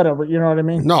his whatever, you know what I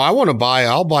mean? No, I want to buy.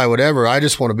 I'll buy whatever. I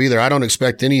just want to be there. I don't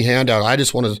expect any handout. I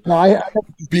just want to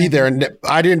be there. And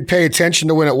I didn't pay attention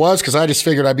to when it was because I just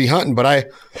figured I'd be hunting, but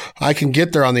I can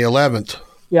get there on the 11th.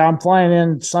 Yeah, I'm flying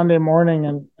in Sunday morning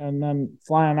and then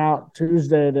flying out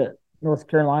Tuesday to North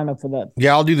Carolina for that.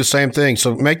 Yeah, I'll do the same thing.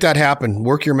 So make that happen.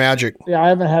 Work your magic. Yeah, I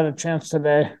haven't had a chance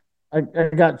today. I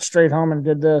got straight home and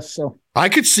did this. So I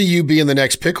could see you being the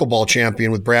next pickleball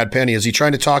champion with Brad Penny. Is he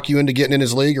trying to talk you into getting in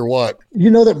his league or what? You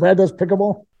know that Brad does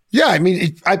pickleball? Yeah, I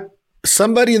mean,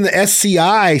 somebody in the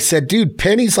SCI said, dude,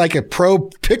 Penny's like a pro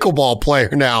pickleball player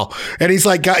now. And he's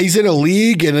he's in a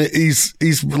league and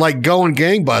he's like going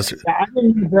gangbusters. I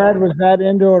didn't think Brad was that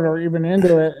into it or even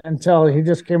into it until he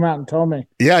just came out and told me.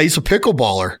 Yeah, he's a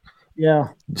pickleballer. Yeah.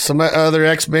 Some other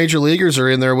ex-major leaguers are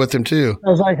in there with him too. I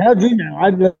was like, how'd you know?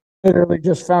 I literally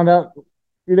just found out a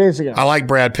few days ago. I like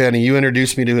Brad Penny. You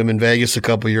introduced me to him in Vegas a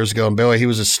couple of years ago, and boy, he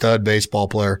was a stud baseball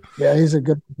player. Yeah, he's a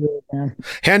good man.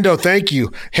 Hendo, thank you.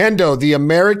 Hendo, The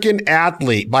American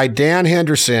Athlete by Dan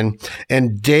Henderson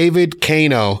and David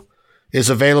Kano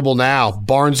is available now.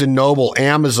 Barnes & Noble,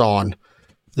 Amazon.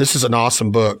 This is an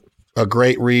awesome book. A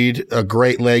great read, a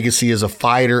great legacy as a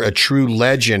fighter, a true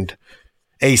legend,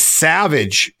 a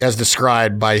savage as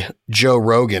described by Joe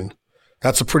Rogan.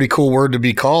 That's a pretty cool word to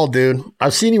be called, dude.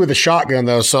 I've seen you with a shotgun,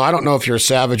 though, so I don't know if you're a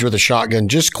savage with a shotgun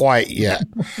just quite yet.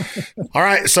 All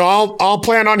right, so I'll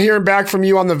plan on hearing back from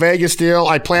you on the Vegas deal.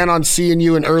 I plan on seeing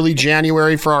you in early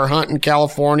January for our hunt in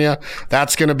California.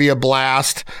 That's going to be a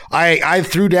blast. I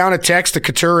threw down a text to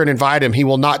Couture and invited him. He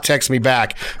will not text me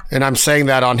back, and I'm saying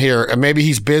that on here. And maybe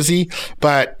he's busy,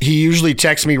 but he usually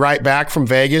texts me right back from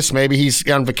Vegas. Maybe he's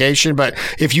on vacation, but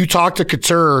if you talk to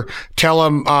Couture, tell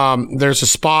him there's a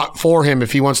spot for him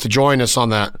if he wants to join us on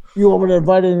that. You want me to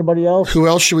invite anybody else? Who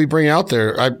else should we bring out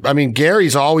there? I mean,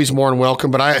 Gary's always more than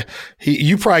welcome, but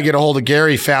you probably get a hold of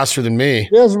Gary faster than me.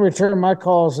 He hasn't returned my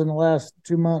calls in the last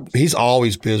 2 months. He's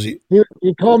always busy.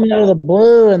 He called me out of the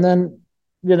blue and then,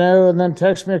 and then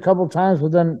text me a couple of times,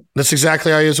 but then. That's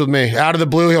exactly how he is with me. Out of the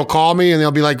blue, he'll call me and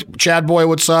he'll be like, Chad boy,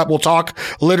 what's up? We'll talk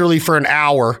literally for an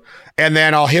hour. And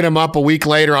then I'll hit him up a week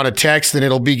later on a text, and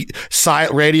it'll be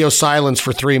radio silence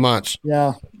for 3 months.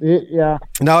 Yeah, yeah.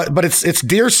 No, but it's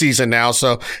deer season now,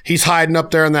 so he's hiding up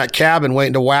there in that cabin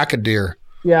waiting to whack a deer.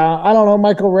 Yeah, I don't know,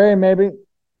 Michael Ray, maybe.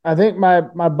 I think my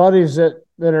buddies that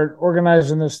are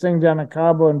organizing this thing down in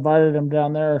Cabo invited him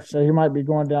down there, so he might be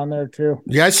going down there too.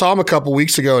 Yeah, I saw him a couple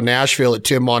weeks ago in Nashville at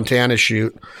Tim Montana's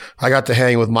shoot. I got to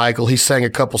hang with Michael. He sang a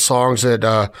couple songs at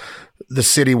the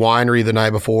City Winery the night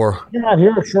before. You're not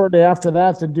here shortly after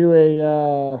that to do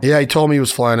a. Yeah, he told me he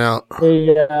was flying out.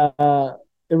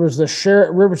 It was the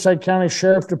Riverside County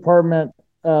Sheriff Department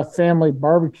family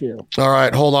barbecue. All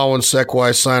right, hold on one sec while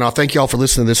I sign off. Thank you all for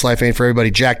listening to This Life Ain't For Everybody.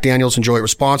 Jack Daniels, enjoy it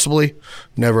responsibly.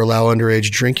 Never allow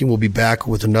underage drinking. We'll be back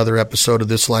with another episode of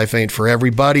This Life Ain't For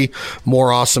Everybody.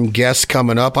 More awesome guests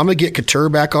coming up. I'm going to get Couture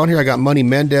back on here. I got Money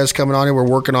Mendez coming on here. We're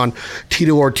working on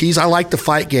Tito Ortiz. I like the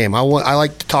fight game. I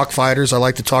like to talk fighters. I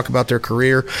like to talk about their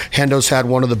career. Hendo's had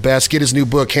one of the best. Get his new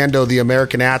book, Hendo, The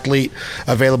American Athlete,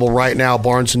 available right now,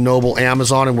 Barnes & Noble,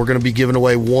 Amazon, and we're going to be giving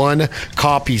away one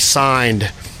copy signed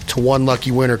to one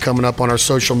lucky winner coming up on our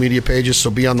social media pages, so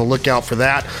be on the lookout for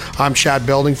that. I'm Chad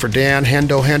Belding for Dan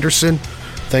Hendo Henderson.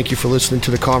 Thank you for listening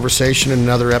to the conversation in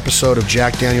another episode of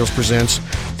Jack Daniels Presents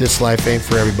This Life Ain't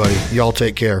For Everybody. Y'all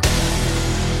take care.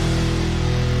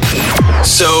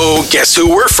 So, guess who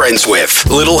we're friends with?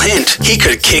 Little hint, he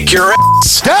could kick your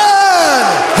ass.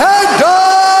 Dan Hendo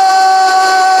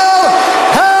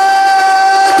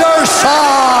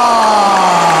Henderson!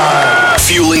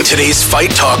 Fueling today's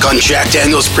fight talk on Jack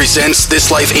Daniels Presents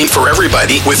This Life Ain't For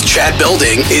Everybody with Chad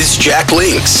Belding is Jack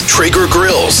Links, Traeger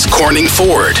Grills, Corning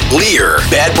Ford, Lear,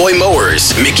 Bad Boy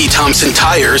Mowers, Mickey Thompson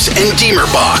Tires, and Deemer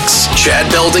Box. Chad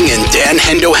Belding and Dan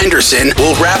Hendo Henderson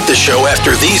will wrap the show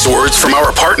after these words from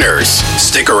our partners.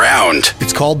 Stick around.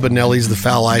 It's called Benelli's The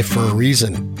Foul Life for a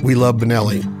reason. We love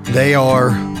Benelli. They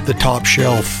are the top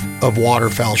shelf of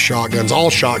waterfowl shotguns,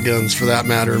 all shotguns for that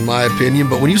matter, in my opinion.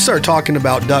 But when you start talking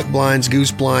about duck blinds,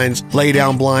 goose blinds, lay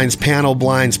down blinds, panel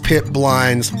blinds, pit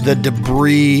blinds, the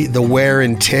debris, the wear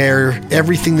and tear,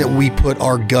 everything that we put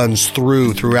our guns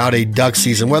throughout a duck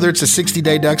season, whether it's a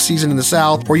 60-day duck season in the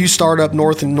south, or you start up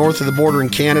north of the border in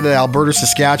Canada, Alberta,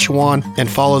 Saskatchewan, and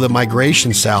follow the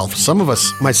migration south. Some of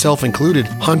us, myself included,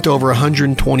 hunt over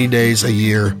 120 days a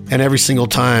year, and every single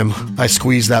time I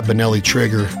squeeze that Benelli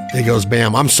trigger, it goes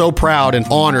bam. I'm so proud and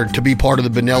honored to be part of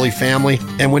the Benelli family.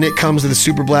 And when it comes to the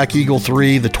Super Black Eagle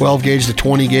 3, the 12 gauge, the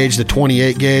 20 gauge, the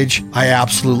 28 gauge, I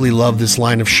absolutely love this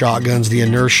line of shotguns. The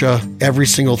inertia, every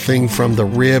single thing from the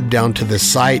rib down to the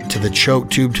sight, to the choke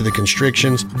tube, to the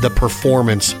constrictions, the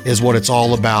performance is what it's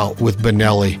all about with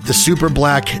Benelli. The Super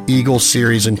Black Eagle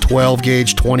series in 12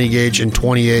 gauge, 20 gauge, and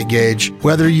 28 gauge.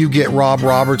 Whether you get Rob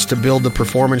Roberts to build the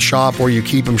performance shop or you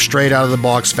keep them straight out of the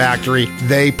box factory,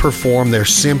 they perform. They're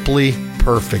simply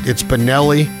perfect. It's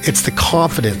Benelli. It's the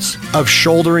confidence of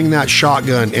shouldering that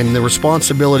shotgun and the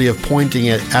responsibility of pointing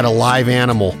it at a live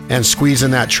animal and squeezing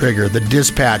that trigger. The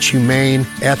dispatch, humane,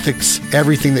 ethics,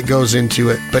 everything that goes into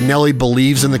it. Benelli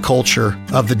believes in the culture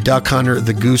of the duck hunter,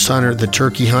 the goose hunter, the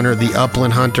turkey hunter, the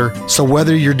upland hunter. So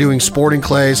whether you're doing sporting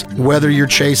clays, whether you're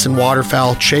chasing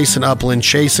waterfowl, chasing upland,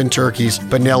 chasing turkeys,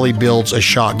 Benelli builds a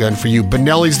shotgun for you.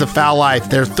 Benelli's The Foul Life.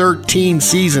 They're 13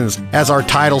 seasons as our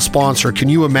title sponsor. Can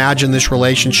you imagine this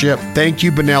relationship? Thank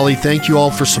you, Benelli. Thank you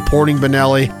all for supporting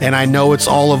Benelli. And I know it's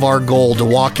all of our goal to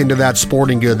walk into that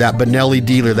sporting good, that Benelli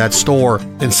dealer, that store,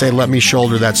 and say, let me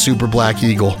shoulder that Super Black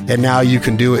Eagle. And now you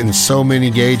can do it in so many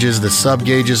gauges, the sub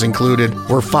gauges included.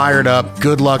 We're fired up.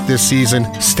 Good luck this season.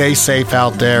 Stay safe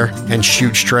out there and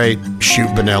shoot straight. Shoot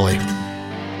Benelli.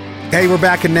 Hey, we're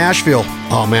back in Nashville.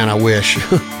 Oh man, I wish.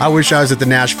 I wish I was at the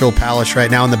Nashville Palace right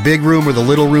now in the big room or the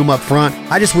little room up front.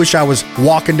 I just wish I was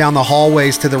walking down the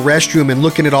hallways to the restroom and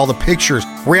looking at all the pictures.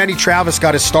 Randy Travis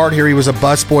got his start here. He was a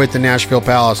busboy at the Nashville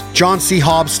Palace. John C.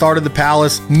 Hobbs started the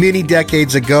Palace many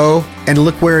decades ago, and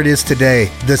look where it is today.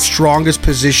 The strongest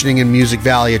positioning in Music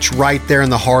Valley. It's right there in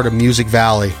the heart of Music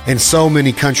Valley. And so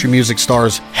many country music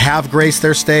stars have graced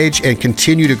their stage and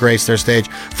continue to grace their stage,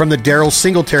 from the Daryl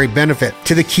Singletary benefit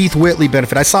to the Keith Whitley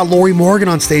benefit. I saw Lori Morgan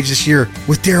on stage this year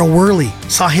with Daryl Worley.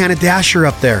 Saw Hannah Dasher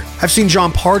up there. I've seen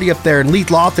John Party up there, and Leith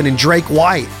Lofton and Drake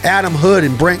White, Adam Hood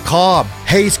and Brent Cobb,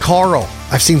 Hayes Carl.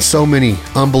 I've seen so many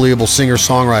unbelievable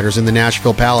singer-songwriters in the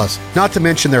Nashville Palace. Not to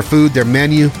mention their food, their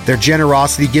menu, their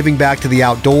generosity, giving back to the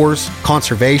outdoors,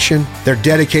 conservation, their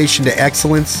dedication to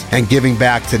excellence, and giving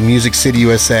back to Music City,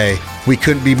 USA. We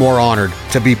couldn't be more honored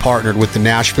to be partnered with the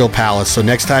Nashville Palace. So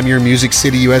next time you're in Music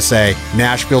City, USA,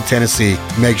 Nashville, Tennessee,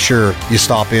 make sure you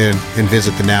stop in and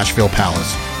visit the Nashville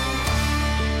Palace.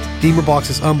 Deemer Box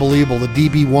is unbelievable. The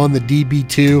DB1, the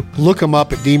DB2. Look them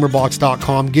up at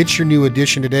deemerbox.com. Get your new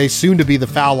edition today, soon to be the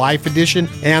Foul Life edition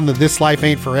and the This Life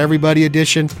Ain't For Everybody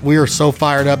edition. We are so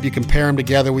fired up. You can pair them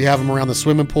together. We have them around the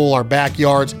swimming pool, our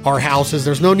backyards, our houses.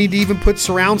 There's no need to even put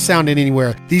surround sound in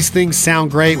anywhere. These things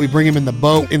sound great. We bring them in the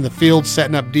boat, in the field,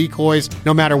 setting up decoys.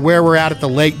 No matter where we're at the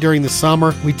lake during the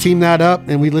summer, we team that up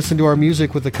and we listen to our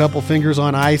music with a couple fingers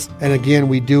on ice. And again,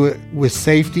 we do it with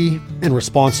safety and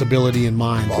responsibility in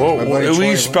mind. Whoa, will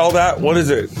you spell that? What is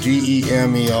it?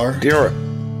 Demer. Dear.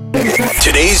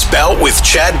 Today's bout with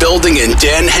Chad Belding and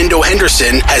Dan Hendo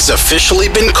Henderson has officially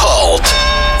been called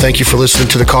Thank you for listening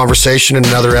to the conversation in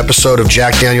another episode of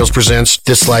Jack Daniels Presents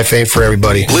This Life Ain't For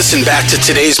Everybody. Listen back to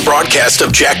today's broadcast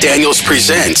of Jack Daniels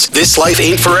Presents This Life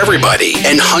Ain't For Everybody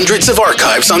and hundreds of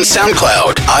archives on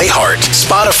SoundCloud, iHeart,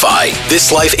 Spotify,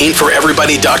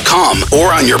 thislifeaintforeverybody.com,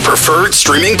 or on your preferred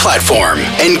streaming platform.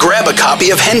 And grab a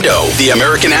copy of Hendo, The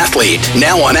American Athlete,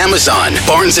 now on Amazon,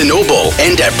 Barnes & Noble,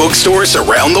 and at bookstores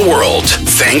around the world.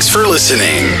 Thanks for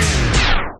listening.